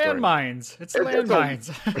where they're storing landmines. It's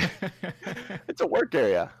landmines. It's a work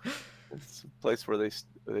area. It's a place where they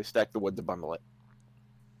stack the wood to bundle it.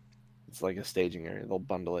 It's like a staging area. They'll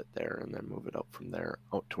bundle it there and then move it out from there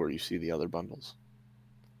out to where you see the other bundles.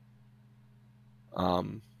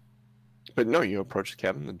 But no, you approach the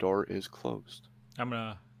cabin. The door is closed.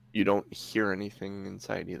 You don't hear anything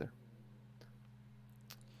inside either.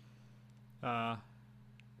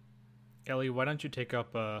 Ellie, why don't you take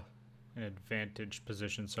up an advantage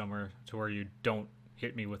position somewhere to where you don't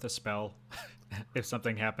hit me with a spell? If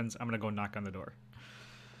something happens, I'm gonna go knock on the door.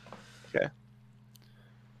 Okay.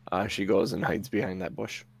 She goes and hides behind that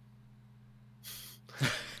bush.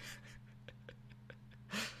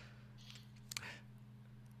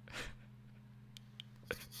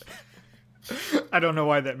 I don't know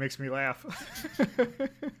why that makes me laugh.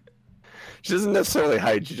 She's She doesn't necessarily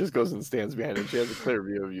hide. She just goes and stands behind it. She has a clear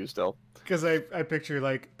view of you still. Because I picture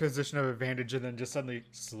like position of advantage and then just suddenly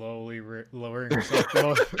slowly lowering herself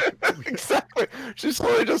below. Exactly. She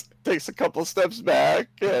slowly just takes a couple steps back,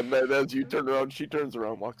 and then as you turn around, she turns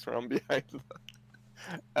around, walks around behind.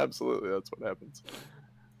 Absolutely, that's what happens.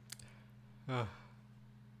 All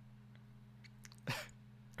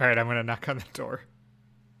right, I'm gonna knock on the door.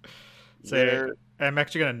 I'm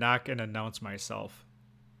actually gonna knock and announce myself.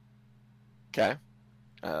 Okay.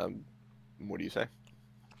 What do you say?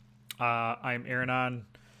 I'm Aaronon.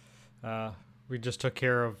 We just took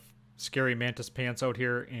care of scary mantis pants out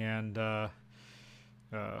here, and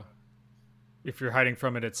if you're hiding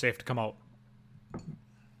from it, it's safe to come out.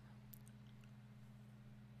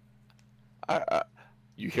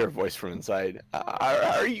 You hear a voice from inside.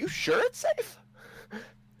 Are you sure it's safe?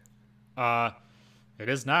 It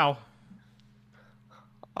is now.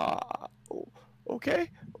 Okay.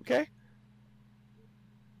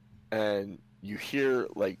 And you hear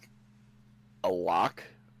like a lock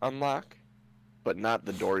unlock, but not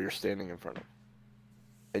the door you're standing in front of.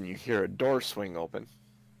 And you hear a door swing open.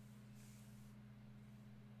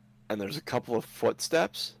 And there's a couple of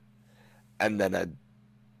footsteps, and then a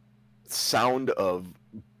sound of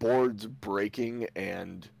boards breaking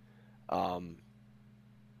and a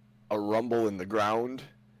rumble in the ground,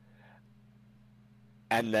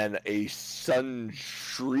 and then a sudden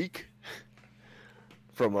shriek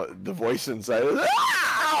from the voice inside.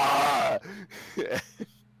 Ah!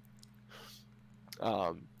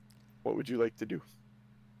 What would you like to do?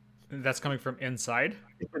 That's coming from inside?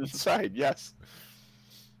 Inside, yes.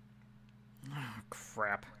 Oh,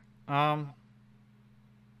 crap. In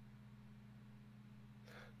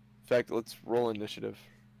fact, let's roll initiative.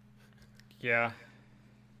 Yeah.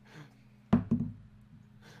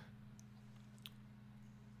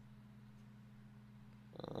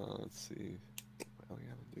 Let's see. Well,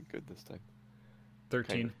 yeah, I did good this time.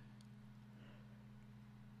 13. Kind of.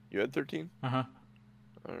 You had 13? Uh-huh.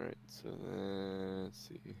 All right, so let's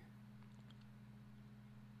see.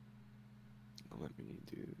 Let me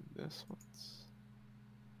do this once.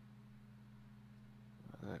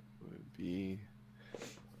 That would be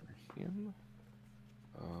for him.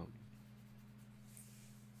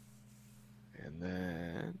 And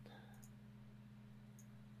then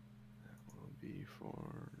that will be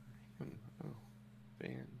for him. Oh,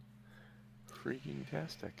 fan freaking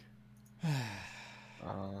tastic.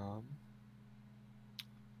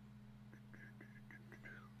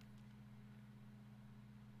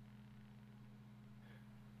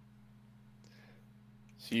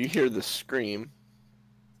 So you hear the scream.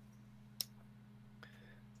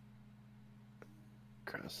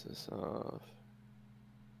 Cross this off.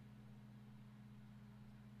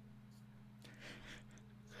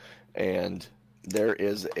 And there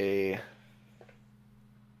is a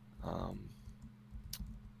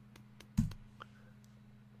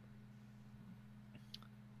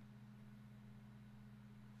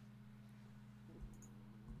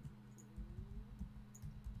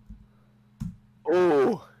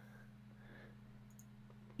oh,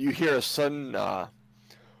 you hear a sudden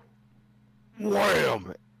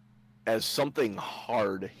wham as something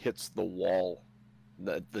hard hits the wall,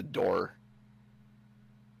 the door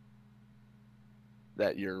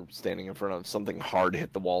that you're standing in front of. Something hard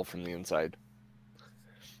hit the wall from the inside.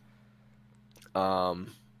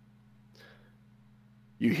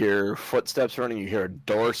 You hear footsteps running, you hear a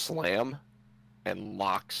door slam, and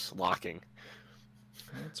locking.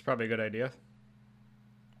 That's probably a good idea.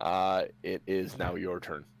 It is now your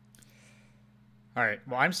turn. All right.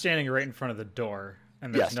 Well, I'm standing right in front of the door,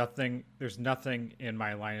 and there's nothing in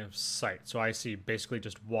my line of sight. So I see basically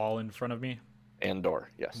just wall in front of me. And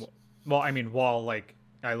door, yes. Well, I mean wall, like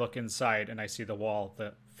I look inside and I see the wall,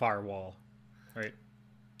 the far wall, right?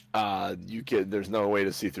 There's no way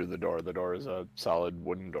to see through the door. The door is a solid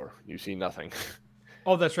wooden door. You see nothing.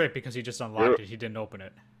 Oh, that's right, because he just unlocked it. He didn't open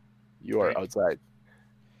it. You are outside.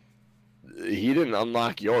 He didn't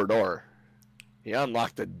unlock your door. He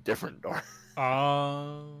unlocked a different door.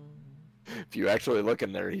 If you actually look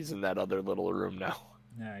in there, he's in that other little room now.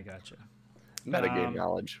 Yeah, I gotcha. Metagame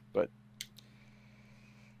knowledge, but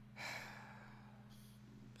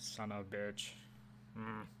son of a bitch.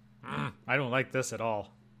 I don't like this at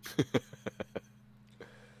all.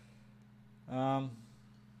 I'm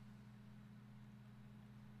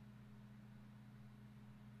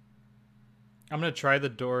gonna try the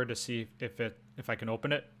door to see if I can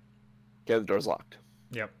open it. Okay, the door's locked.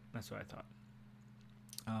 Yep, that's what I thought.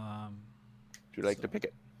 Would you like to pick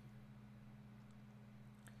it?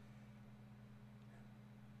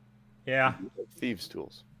 Yeah. Thieves'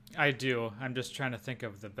 tools. I do. I'm just trying to think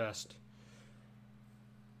of the best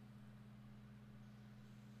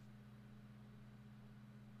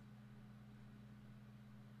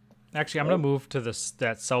Actually, I'm gonna move to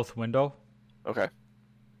that south window Okay.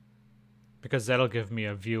 because that'll give me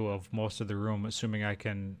a view of most of the room, assuming I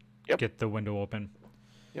can Yep. get the window open.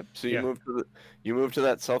 Yep. So you move to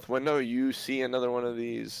that south window. You see another one of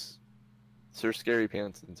these Sir Scary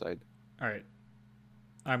Pants inside. All right.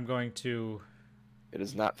 I'm going to. It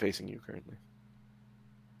is not facing you currently.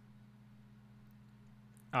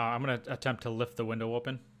 I'm gonna attempt to lift the window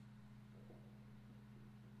open.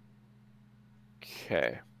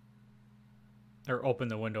 Okay. Or open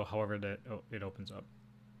the window, however that it opens up.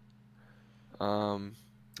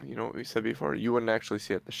 You know what we said before? You wouldn't actually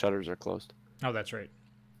see it. The shutters are closed. Oh, that's right.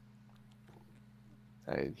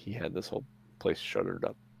 He had this whole place shuttered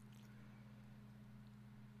up.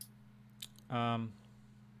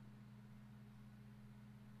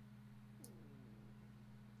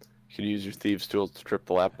 You could use your thieves' tools to trip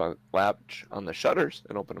the latch on the shutters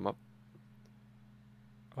and open them up.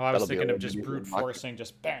 Oh, I was thinking of just brute forcing,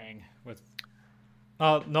 just bang with.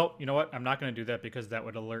 Oh no! You know what? I'm not going to do that because that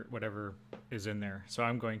would alert whatever is in there. So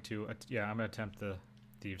I'm going to, I'm going to attempt the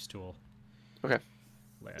thieves' tool. Okay.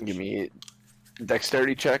 Latch. Give me a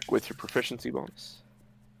dexterity check with your proficiency bonus.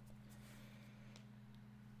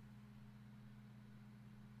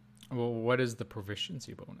 Well, what is the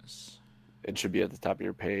proficiency bonus? It should be at the top of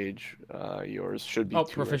your page. Yours should be. Oh,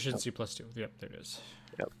 proficiency plus 2. Yep, there it is.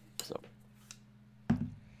 Yep. So.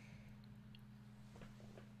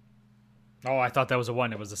 Oh, I thought that was a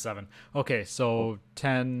 1. It was a 7. Okay, so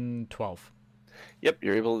 10, 12. Yep,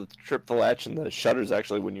 you're able to trip the latch, and the shutters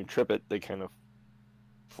actually, when you trip it, they kind of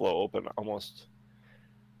flow open almost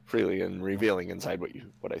freely and revealing inside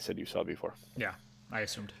what I said you saw before. Yeah, I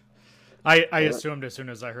assumed. I assumed as soon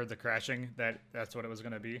as I heard the crashing that that's what it was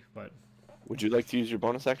going to be, but... Would you like to use your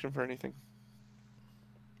bonus action for anything?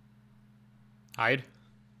 Hide.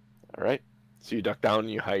 All right. So you duck down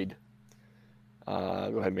and you hide. Go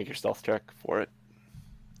ahead and make your stealth check for it.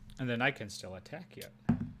 And then I can still attack yet.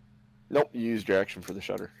 Nope, you used your action for the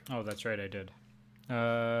shutter. Oh, that's right, I did.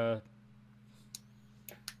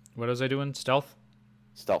 What was I doing? Stealth?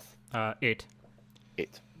 Stealth. 8.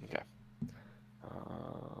 8. Okay.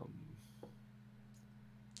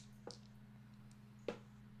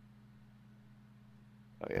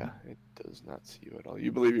 Oh yeah, it does not see you at all.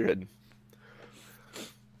 You believe you're hidden.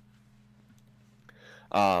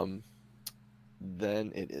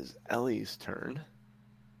 Then it is Ellie's turn.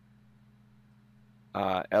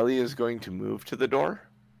 Ellie is going to move to the door.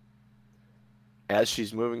 As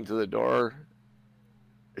she's moving to the door,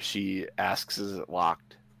 she asks, "Is it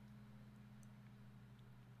locked?"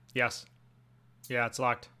 Yes. Yeah, it's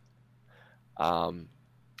locked.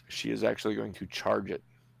 She is actually going to charge it.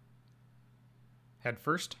 Head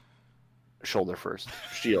first? Shoulder first.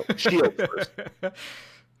 Shield first.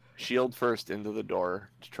 Shield first into the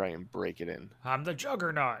door to try and break it in. I'm the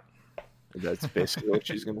Juggernaut. That's basically what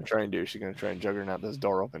she's going to try and do. She's going to try and juggernaut this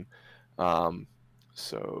door open.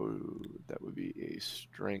 So that would be a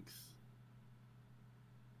strength.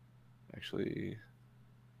 Actually,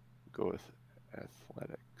 go with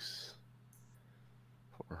athletics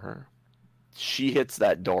for her. She hits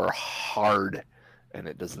that door hard, and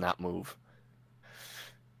it does not move.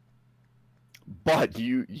 But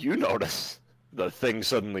you notice the thing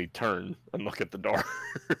suddenly turn and look at the door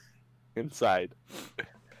inside.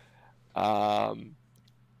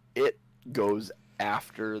 It goes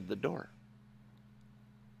after the door.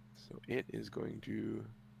 So it is going to,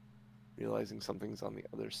 realizing something's on the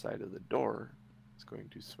other side of the door, it's going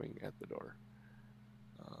to swing at the door.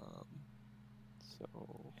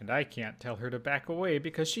 And I can't tell her to back away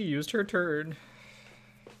because she used her turn.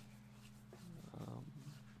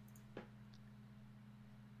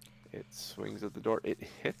 It swings at the door. It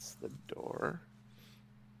hits the door.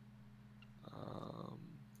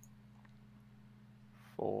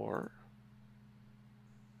 For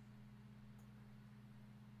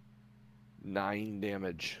 9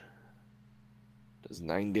 damage. Does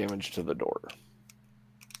 9 damage to the door.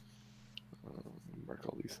 Mark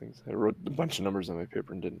all these things. I wrote a bunch of numbers on my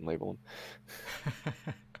paper and didn't label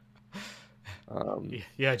them.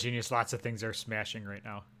 Yeah, genius. Lots of things are smashing right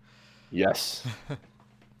now. Yes.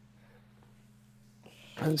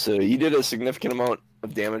 So he did a significant amount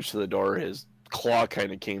of damage to the door. His claw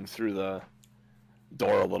kind of came through the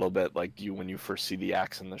door a little bit, like when you first see the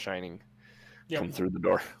axe in The Shining come through the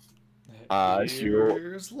door.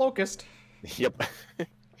 Here's Locust. Yep. It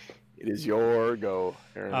is your go,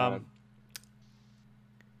 Aaron.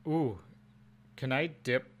 Ooh. Can I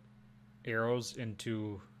dip arrows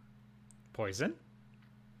into poison?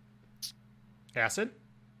 Acid?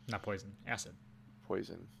 Not poison. Acid.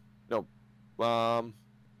 Poison. No.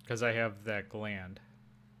 Because I have that gland.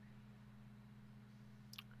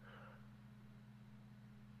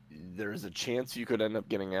 there's a chance you could end up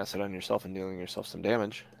getting acid on yourself and dealing yourself some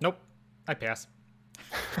damage. Nope. I pass.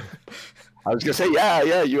 I was gonna say,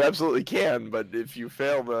 yeah, you absolutely can, but if you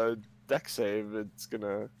fail the deck save, it's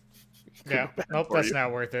gonna. Yeah. Nope. That's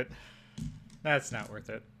not worth it. That's not worth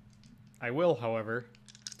it. I will, however.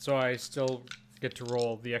 So I still get to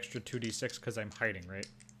roll the extra 2d6 because I'm hiding, right?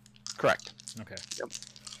 Correct. Okay. Yep.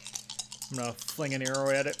 I'm gonna fling an arrow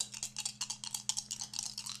at it.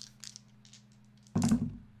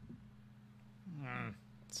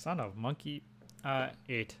 Son of monkey.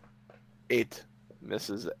 8. 8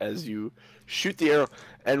 misses as you shoot the arrow.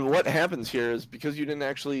 And what happens here is because you didn't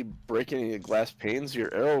actually break any of the glass panes,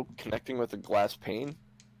 your arrow connecting with the glass pane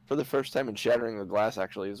for the first time and shattering the glass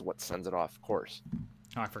actually is what sends it off course.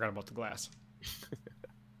 Oh, I forgot about the glass.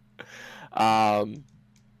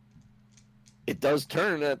 It does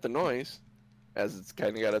turn at the noise as it's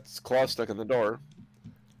kind of got its claw stuck in the door.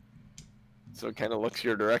 So it kind of looks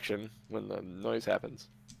your direction when the noise happens.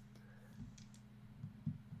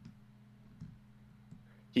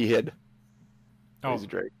 He hid. Oh, He's a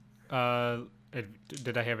Drake.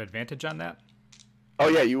 did I have advantage on that? Oh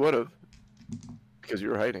yeah, you would have, because you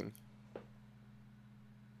were hiding.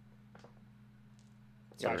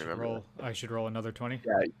 So I should roll another 20.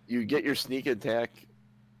 Yeah, you get your sneak attack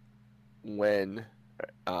when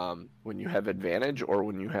you have advantage or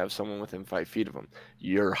when you have someone within 5 feet of them.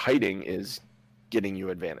 Your hiding is getting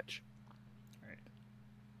you advantage. Right.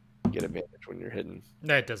 You get advantage when you're hidden.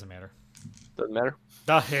 No, it doesn't matter. Doesn't matter?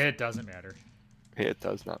 It doesn't matter. It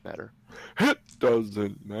does not matter. It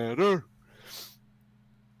doesn't matter.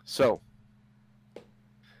 So,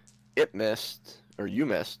 it missed, or you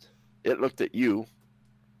missed. It looked at you.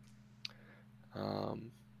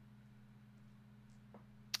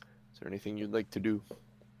 Is there anything you'd like to do?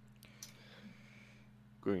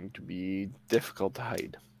 Going to be difficult to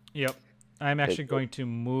hide. Yep. I'm actually going to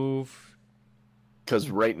move. Because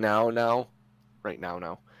right now,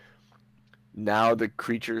 the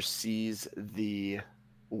creature sees the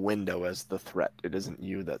window as the threat. It isn't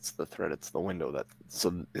you that's the threat, it's the window.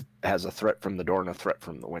 So it has a threat from the door and a threat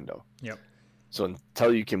from the window. Yep. So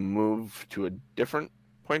until you can move to a different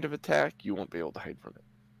point of attack, you won't be able to hide from it.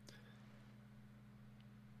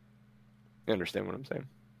 You understand what I'm saying?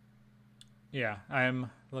 Yeah, I'm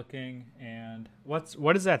looking, and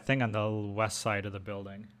what is that thing on the west side of the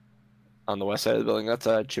building? On the west side of the building, that's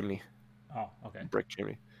a chimney. Oh, okay. Brick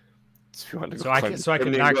chimney. So, if you want to so I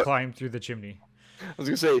can not climb through the chimney. I was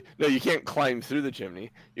gonna say, no, you can't climb through the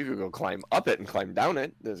chimney. You could go climb up it and climb down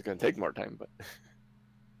it. It's gonna take more time, but.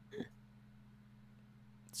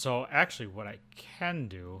 So actually, what I can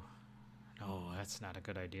do. No, that's not a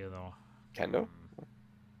good idea, though. Kendo?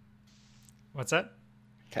 What's that?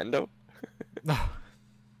 Kendo? No.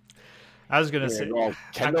 I was gonna say.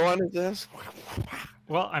 Kendo on his ass?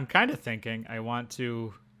 Well, I'm kind of thinking I want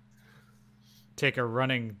to take a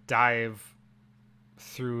running dive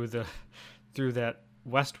through that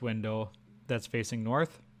west window that's facing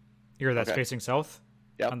north, or that's facing south.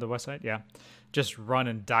 Yep. On the west side. Yeah, just run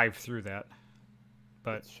and dive through that.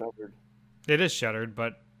 But it's shuttered. It is shuttered,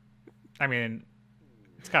 but I mean,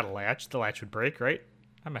 it's got a latch. The latch would break, right?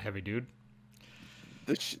 I'm a heavy dude.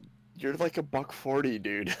 You're like a $140,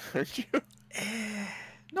 dude, aren't you?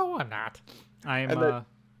 No, I'm not. I'm. And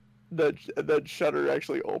that shutter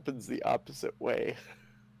actually opens the opposite way.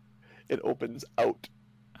 It opens out.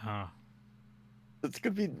 Huh. It's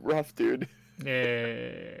gonna be rough, dude.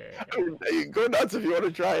 Yeah. Go nuts if you want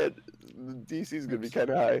to try it. The DC's gonna be kind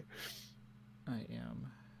of high. I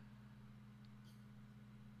am.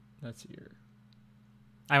 Let's see here.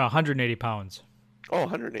 I'm 180 pounds. Oh,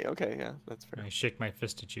 180. Okay, yeah, that's fair. I shake my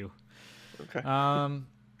fist at you. Okay.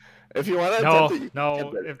 If you want to.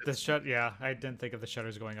 No. If the yeah, I didn't think of the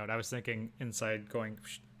shutters going out. I was thinking inside going.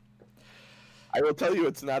 I will tell you,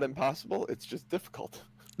 it's not impossible. It's just difficult.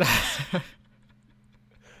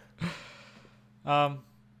 Well,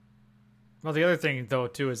 the other thing though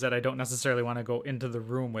too is that I don't necessarily want to go into the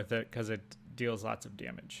room with it because it deals lots of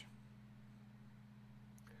damage.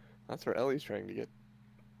 That's where Ellie's trying to get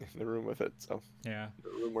in the room with it. So yeah.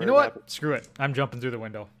 You know what? Happens. Screw it. I'm jumping through the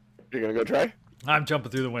window. You're gonna go try? I'm jumping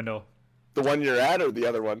through the window. The one you're at, or the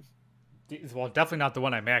other one? Well, definitely not the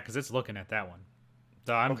one I'm at because it's looking at that one.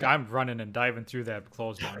 So I'm running and diving through that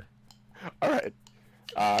closed one. All right.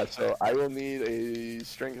 So I will need a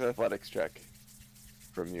strength athletics check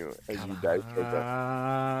from you as you dive towards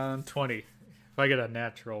that. 20. If I get a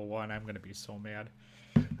natural 1, I'm gonna be so mad.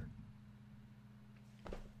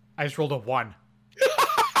 I just rolled a 1.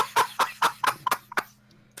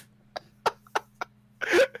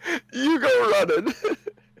 You go running.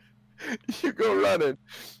 You go running.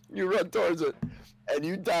 You run towards it, and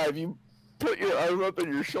you dive. You put your arm up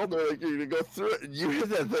in your shoulder like you're gonna go through it, and you hit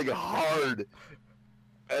that thing hard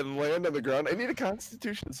and land on the ground. I need a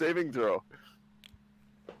Constitution saving throw.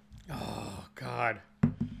 Oh God.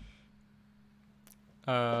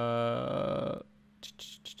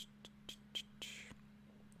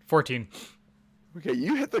 14. Okay,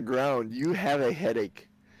 you hit the ground. You have a headache.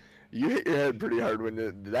 You hit your head pretty hard when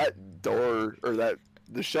that door or the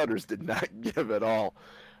shutters did not give at all.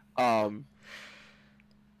 And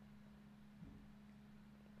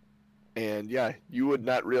yeah, you would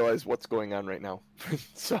not realize what's going on right now,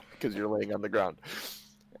 so because you're laying on the ground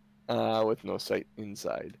with no sight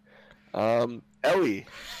inside. Ellie,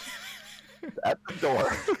 at the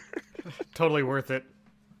door. Totally worth it.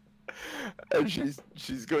 And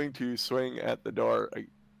she's going to swing at the door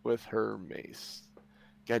with her mace.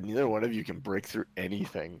 God, neither one of you can break through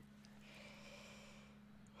anything.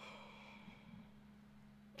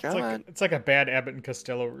 Come on. It's like a bad Abbott and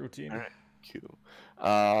Costello routine. All right, cool.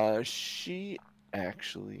 She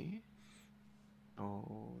actually.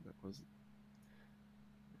 Oh, that was.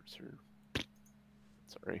 Where's her?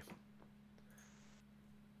 Sorry.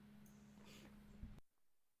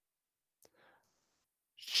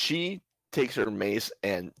 She takes her mace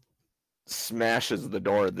and smashes the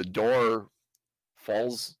door. The door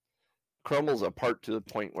crumbles apart to the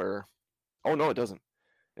point where. Oh no, it doesn't.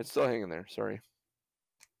 It's still hanging there. Sorry.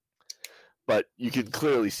 But you can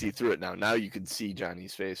clearly see through it now. Now you can see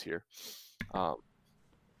Johnny's face here.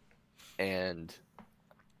 And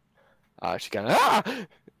she kind of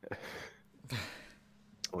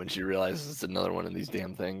when she realizes it's another one of these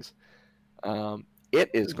damn things. It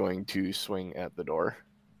is going to swing at the door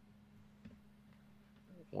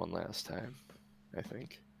one last time, I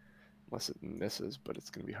think. Unless it misses, but it's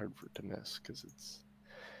going to be hard for it to miss because it's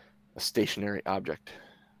a stationary object.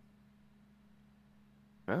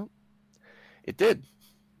 Well, it did.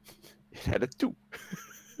 It had a 2.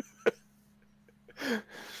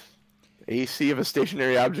 AC of a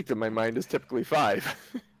stationary object in my mind is typically 5.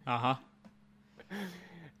 Uh-huh.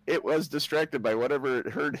 It was distracted by whatever it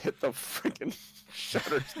heard hit the freaking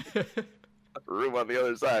shutters of the room on the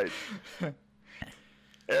other side.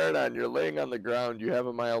 Aaron, you're laying on the ground. You have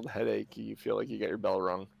a mild headache. You feel like you got your bell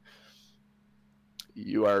rung.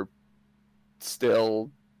 You are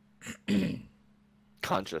still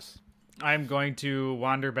conscious. I'm going to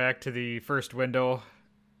wander back to the first window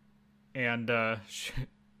and do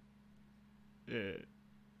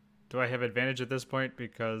I have advantage at this point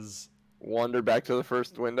because wander back to the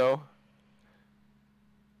first window?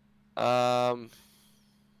 Make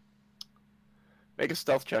a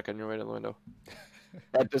stealth check on your way to the window.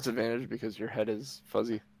 At disadvantage because your head is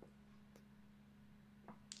fuzzy.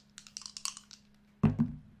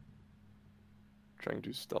 Trying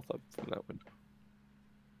to stealth up from that window.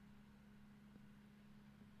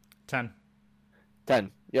 10.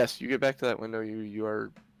 10. Yes, you get back to that window. You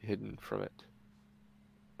are hidden from it.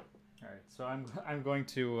 All right, so I'm going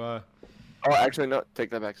to. Oh, actually, no.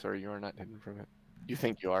 Take that back. Sorry, you are not hidden from it. You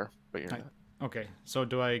think you are, but you're not. Okay, so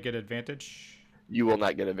do I get advantage? You will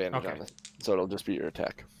not get advantage on this, so it'll just be your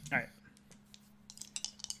attack. All right.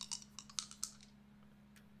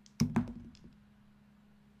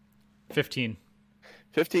 $15.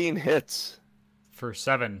 15 hits. For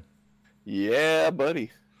 7. Yeah,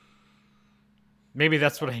 buddy. Maybe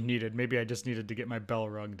that's what I needed. Maybe I just needed to get my bell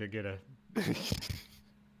rung to get a...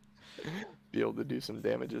 Be able to do some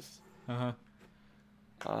damages. Uh-huh.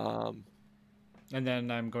 And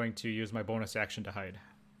then I'm going to use my bonus action to hide.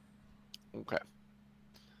 Okay.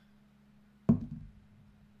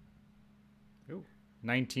 Ooh.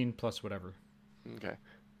 19 plus whatever. Okay.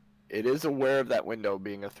 It is aware of that window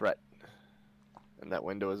being a threat. And that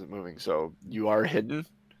window isn't moving, so you are hidden,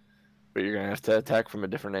 but you're going to have to attack from a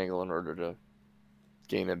different angle in order to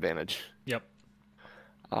gain advantage. Yep.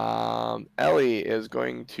 Ellie is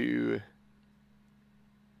going to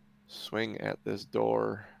swing at this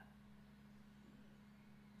door.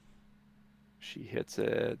 She hits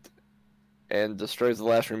it and destroys the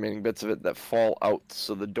last remaining bits of it that fall out.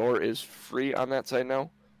 So the door is free on that side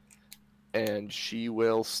now. And she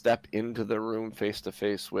will step into the room face to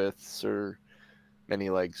face with Sir Many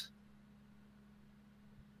Legs.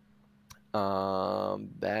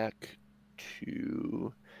 Back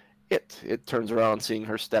to it. It turns around seeing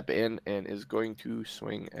her step in and is going to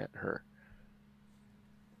swing at her.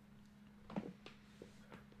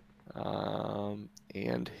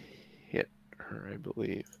 And hit her, I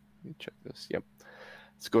believe. Let me check this. Yep.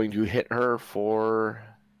 It's going to hit her for...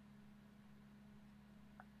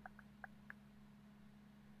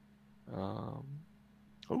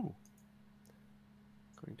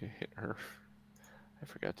 going to hit her. I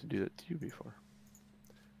forgot to do that to you before.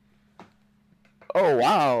 Oh,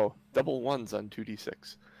 wow. Double ones on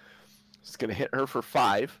 2d6. It's going to hit her for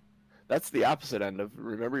 5. That's the opposite end of,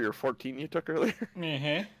 remember your 14 you took earlier?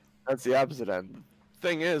 Uh-huh. That's the opposite end.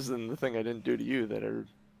 Thing is, and the thing I didn't do to you that I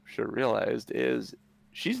should have realized is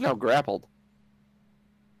she's now grappled.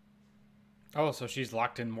 Oh, so she's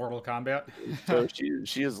locked in Mortal Kombat? So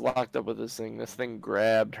she is locked up with this thing. This thing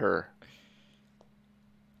grabbed her.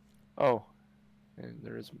 Oh, and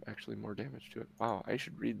there is actually more damage to it. Wow, I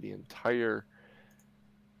should read the entire...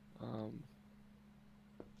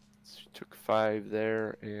 she took 5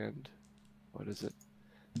 there, and what is it?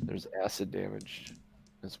 There's acid damage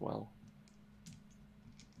as well.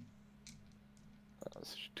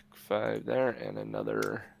 So she took 5 there, and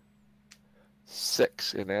another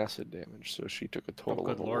 6 in acid damage. So she took a total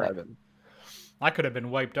of 11. I could have been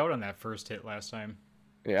wiped out on that first hit last time.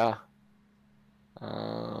 Yeah.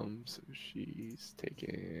 So she's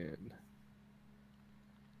taken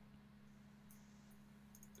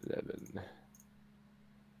 11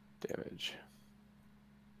 damage.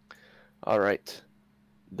 All right.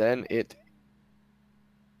 Then it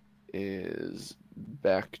is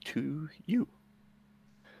back to you,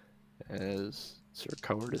 as Sir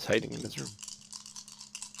Coward is hiding in his room.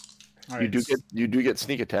 All you right. do get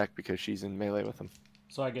sneak attack because she's in melee with him.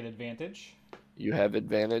 So I get advantage. You have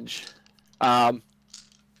advantage.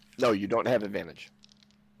 No, you don't have advantage.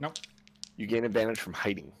 Nope. You gain advantage from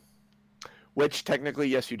hiding, which technically,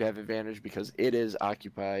 yes, you'd have advantage because it is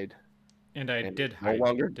occupied. And I did hide. No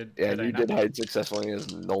longer, did you did hide successfully and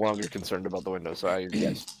is no longer concerned about the window. So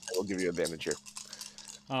yes, I will give you advantage here.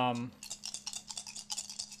 Come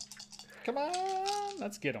on,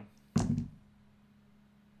 let's get him.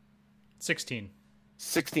 16.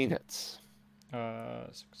 16 hits.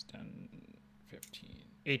 6, 10, 15,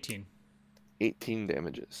 18. 18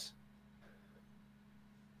 damages.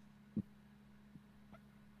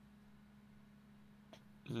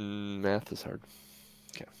 Math is hard.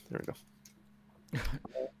 Okay, there we go.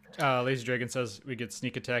 Lazy Dragon says we get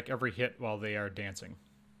sneak attack every hit while they are dancing.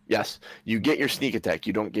 Yes, you get your sneak attack.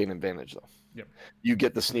 You don't gain advantage, though. Yep. You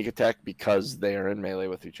get the sneak attack because they are in melee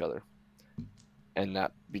with each other, and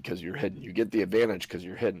not because you're hidden. You get the advantage because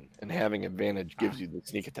you're hidden, and having advantage gives you the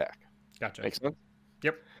sneak attack. Gotcha. Make sense?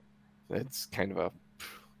 Yep. It's kind of a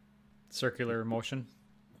circular motion.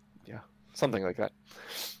 Yeah, something like that.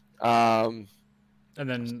 And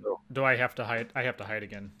then do I have to hide? I have to hide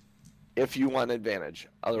again. If you want advantage.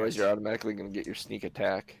 Otherwise, you're automatically going to get your sneak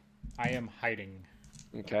attack. I am hiding.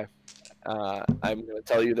 Okay. I'm going to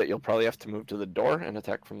tell you that you'll probably have to move to the door and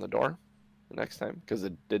attack from the door the next time, because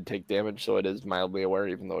it did take damage, so it is mildly aware,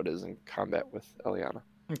 even though it is in combat with Eliana.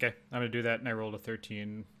 Okay, I'm going to do that, and I rolled a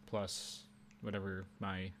 13 plus whatever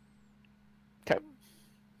my... Okay.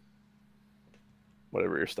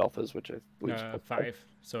 Whatever your stealth is, which I believe is 5,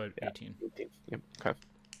 so 18. 18. Yep. Okay.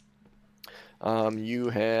 You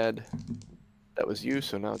had... That was you,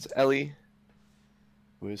 so now it's Ellie,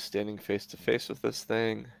 who is standing face to face with this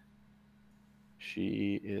thing.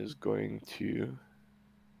 She is going to...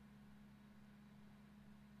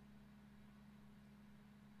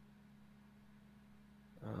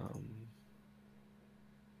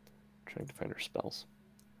 trying to find her spells.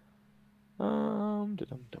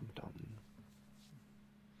 Dum-dum-dum-dum.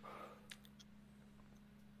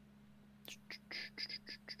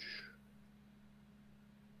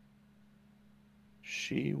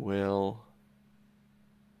 She will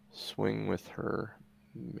swing with her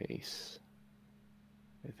mace.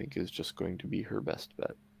 I think is just going to be her best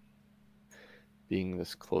bet, being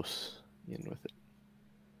this close in with it.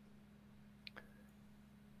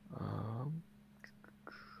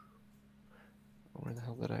 Where the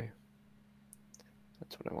hell did I?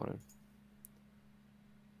 That's what I wanted.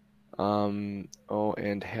 Oh,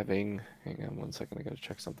 and having... Hang on 1 second, I gotta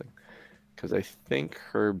check something. Because I think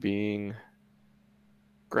her being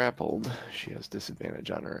grappled, she has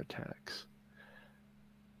disadvantage on her attacks.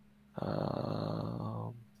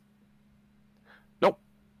 Nope.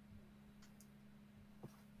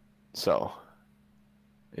 So,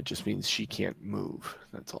 it just means she can't move.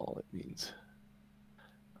 That's all it means.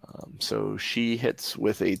 So she hits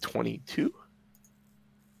with a 22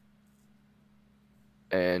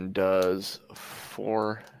 and does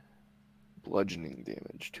 4 bludgeoning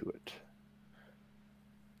damage to it.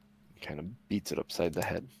 Kind of beats it upside the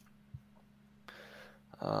head.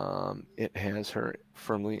 It has her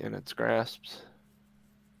firmly in its grasps.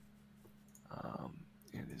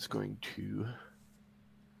 It is going to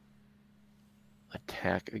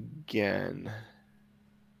attack again.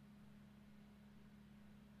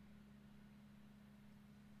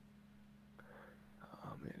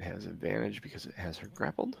 It has advantage because it has her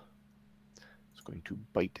grappled. It's going to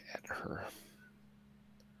bite at her.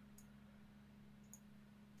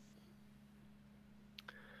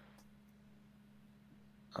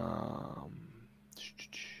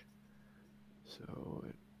 So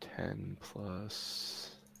 10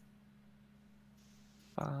 plus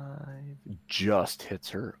 5 just hits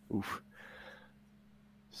her. Oof.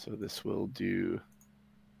 So this will do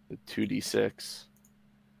the 2d6.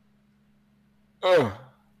 Oh.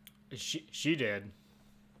 She did.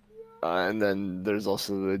 And then there's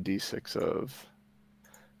also the d6 of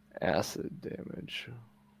acid damage,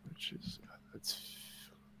 which is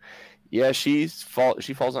yeah. She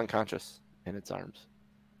falls unconscious in its arms.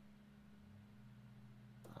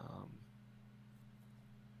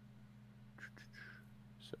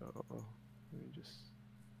 So let me just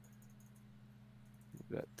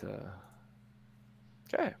move that.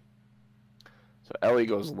 Okay. So Ellie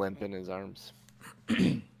goes limp in his arms.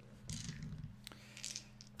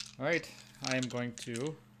 All right, I am going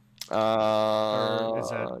to. Or is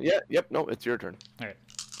that? Yeah. Yep. No, it's your turn. All right.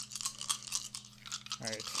 All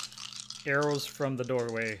right. Arrows from the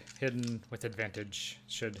doorway, hidden with advantage,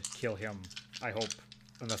 should kill him. I hope,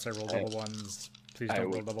 unless I roll double ones. Please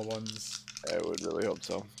don't roll double ones. I would really hope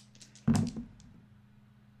so.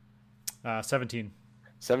 17.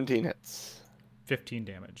 17 hits. 15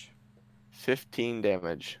 damage. 15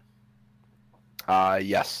 damage.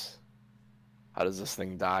 Yes. How does this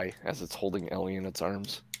thing die as it's holding Ellie in its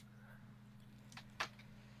arms?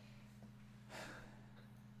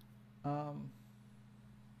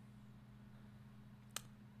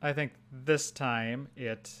 I think this time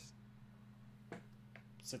it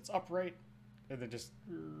sits upright and it just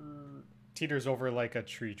teeters over like a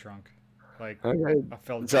tree trunk, like a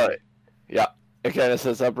felled tree. Yeah, it kind of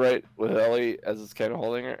sits upright with Ellie as it's kind of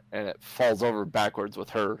holding her, and it falls over backwards with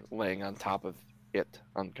her laying on top of it,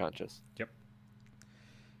 unconscious. Yep.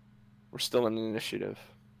 We're still in initiative.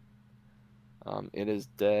 It is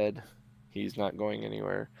dead. He's not going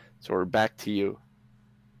anywhere. So we're back to you.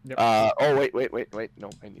 Yep. Oh, wait. No,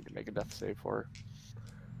 I need to make a death save for her.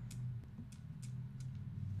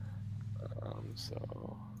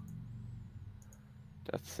 So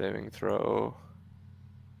death saving throw.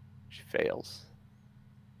 She fails.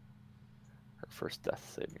 Her first death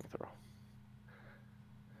saving throw.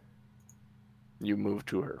 You move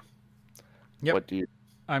to her. Yep. What do you...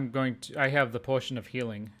 I have the potion of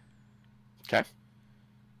healing. Okay.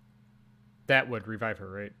 That would revive her,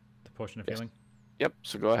 right? The potion of healing? Yep,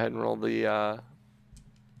 so go ahead and roll the...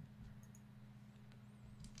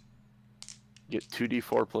 Get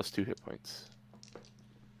 2d4 plus 2 hit points.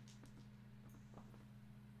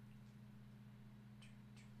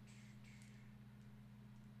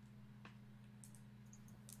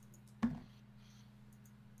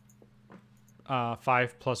 Uh,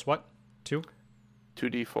 5 plus what? 2?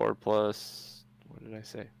 2d4 plus... What did I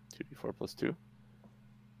say? 2d4 plus 2?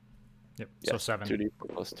 Yep, Yeah, so 7.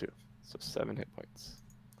 2d4 plus 2. So 7 hit points.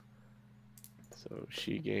 So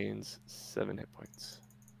she gains 7 hit points.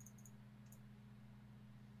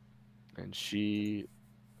 And she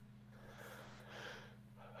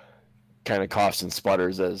kind of coughs and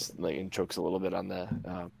sputters as and chokes a little bit on the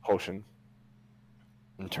potion.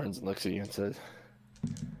 And turns and looks at you and says...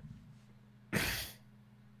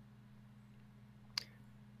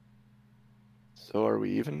 So are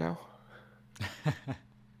we even now?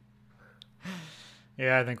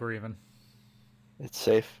 Yeah, I think we're even. It's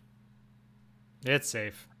safe. It's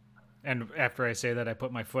safe. And after I say that, I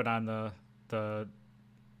put my foot on the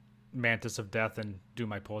mantis of death and do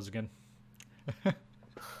my pose again.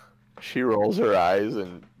 She rolls her eyes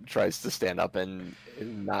and tries to stand up and is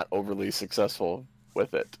not overly successful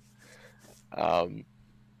with it.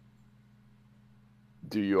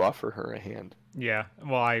 Do you offer her a hand? Yeah.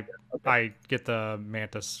 Well, I get the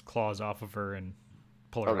mantis claws off of her and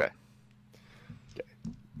pull her up.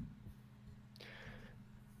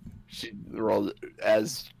 She rolls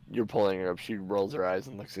as you're pulling her up. She rolls her eyes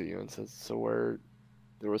and looks at you and says, "So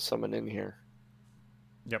there was someone in here."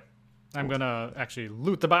 Yep. I'm gonna actually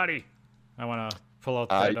loot the body. I want to pull out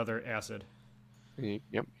that other acid. Yep.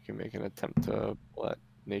 You can make an attempt to pull that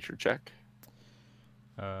nature check.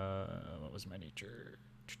 What was my nature?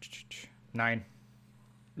 9.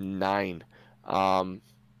 9.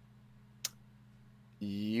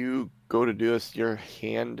 You go to do this. Your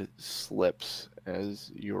hand slips as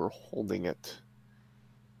you're holding it,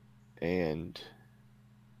 and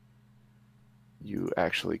you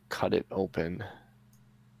actually cut it open,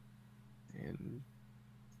 and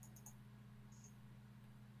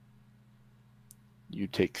you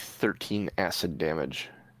take 13 acid damage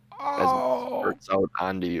as it spurts out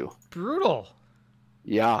onto you. Brutal.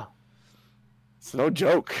 Yeah, it's no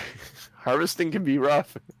joke. Harvesting can be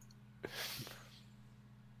rough.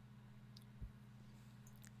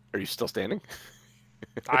 Are you still standing?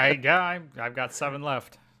 I've got 7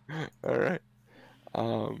 left. All right.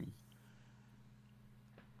 Um,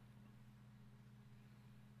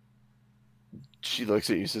 she looks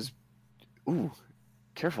at you and says, "Ooh,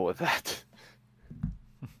 careful with that.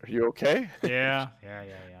 Are you okay?" Yeah,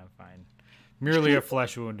 I'm fine. Merely a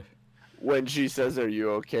flesh wound. When she says, "Are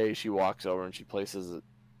you okay?" she walks over and she places it,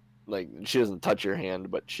 like, she doesn't touch your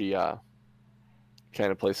hand, but she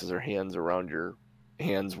kind of places her hands around your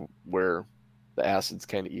hands where the acid's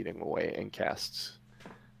kind of eating away, and casts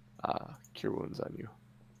cure wounds on you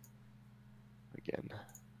again.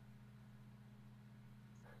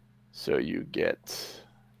 So you get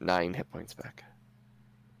 9 hit points back.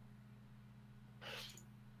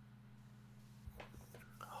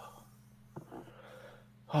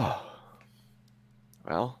 Oh,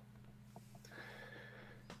 well,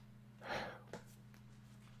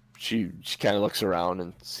 she kind of looks around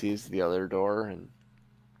and sees the other door, and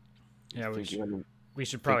Yeah, thinking, we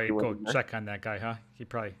should probably you went go in there? check on that guy, huh? He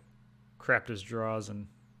probably crapped his drawers and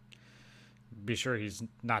be sure he's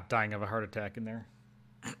not dying of a heart attack in there.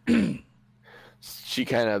 She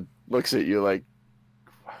kind of looks at you like,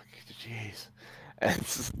 jeez, and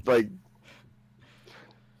it's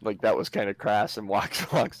like that was kind of crass, and walks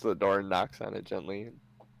to the door and knocks on it gently.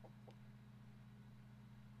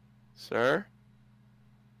 Sir?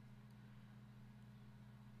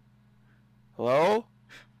 Hello?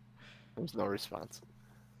 There's no response.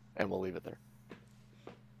 And we'll leave it there.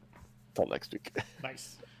 Till next week.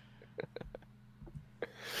 Nice.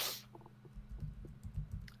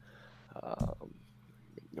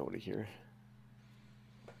 Make note of here.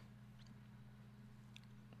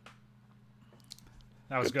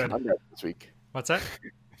 That was good. Combat this week. What's that?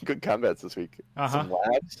 Good combats this week. Uh-huh. Some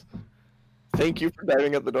labs. Thank you for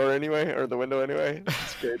diving at the door anyway, or the window anyway.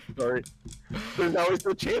 It's great story. There's always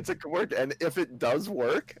the chance it could work, and if it does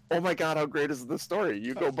work, oh my god, how great is the story?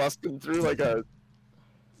 You go busting through like a...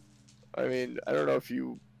 I mean, I don't know if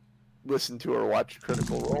you listen to or watch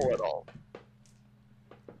Critical Role at all,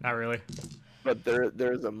 Not really. but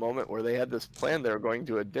there's a moment where they had this plan. They were going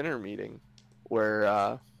to a dinner meeting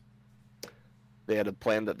where they had a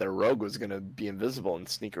plan that their rogue was going to be invisible and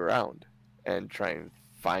sneak around and try and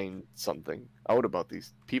find something out about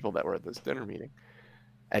these people that were at this dinner meeting.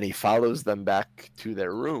 And he follows them back to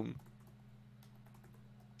their room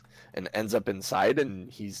and ends up inside,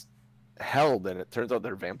 and he's held, and it turns out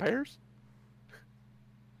they're vampires.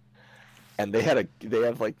 And they have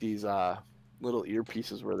like these little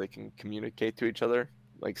earpieces where they can communicate to each other,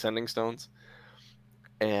 like sending stones.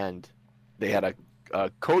 And they had a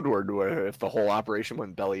code word where if the whole operation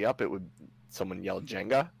went belly up, someone yelled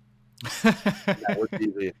Jenga.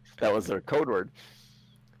 That was their code word.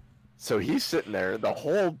 So he's sitting there. The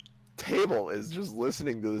whole table is just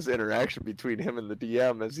listening to this interaction between him and the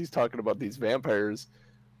DM as he's talking about these vampires,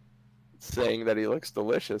 saying that he looks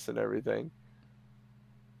delicious and everything,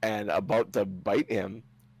 and about to bite him.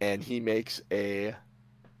 And he makes a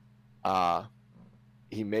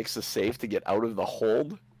save to get out of the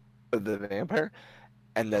hold of the vampire,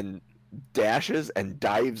 and then dashes and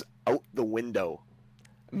dives out the window.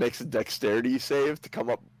 Makes a dexterity save to come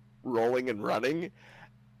up rolling and running,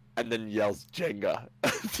 and then yells Jenga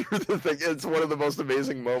through the thing. It's one of the most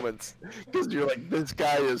amazing moments, because you're like, this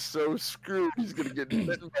guy is so screwed. He's gonna get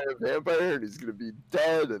bitten by a vampire and he's gonna be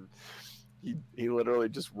dead, and he literally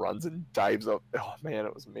just runs and dives up. Oh man,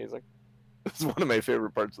 it was amazing. It's one of my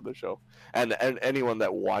favorite parts of the show. And anyone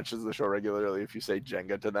that watches the show regularly, if you say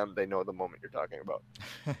Jenga to them, they know the moment you're talking about.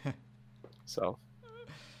 So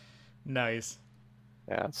Nice.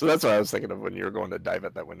 yeah, so that's what I was thinking of when you were going to dive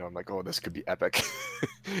at that window. I'm like, oh, this could be epic.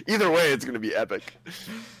 Either way, it's going to be epic.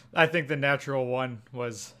 I think the natural one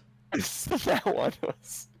was... that one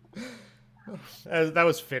was... that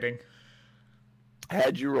was fitting.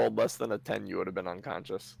 Had you rolled less than a 10, you would have been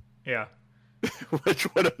unconscious. Yeah.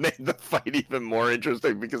 Which would have made the fight even more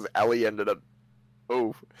interesting, because Ellie ended up...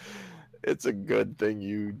 Oh, it's a good thing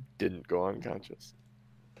you didn't go unconscious.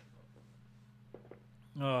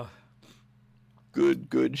 Good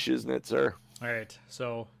shiznit, sir. All right,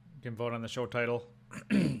 so you can vote on the show title.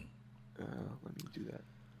 Let me do that.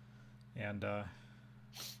 And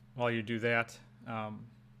while you do that,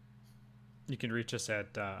 you can reach us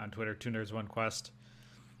at on Twitter, 2nerds1quest.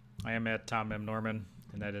 I am at Tom M. Norman,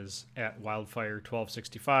 and that is at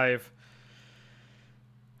Wildfire1265.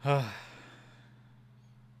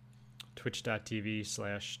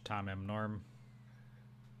 Twitch.tv/Tom M. Norm.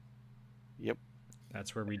 Yep.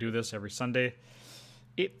 That's where we do this every Sunday.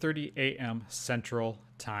 8:30 a.m. Central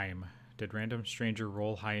Time. Did random stranger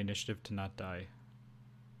roll high initiative to not die?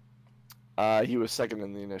 He was second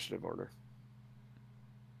in the initiative order.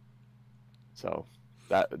 So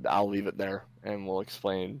that I'll leave it there, and we'll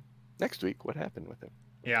explain next week what happened with him.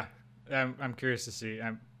 Yeah, I'm curious to see.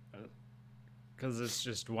 Because it's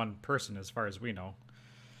just one person as far as we know.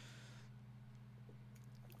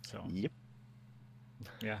 So Yep.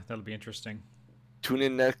 yeah, that'll be interesting. Tune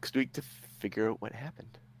in next week to figure out what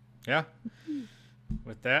happened. Yeah.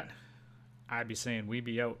 With that, I'd be saying we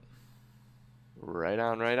be out. Right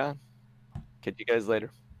on, right on. Catch you guys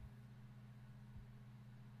later.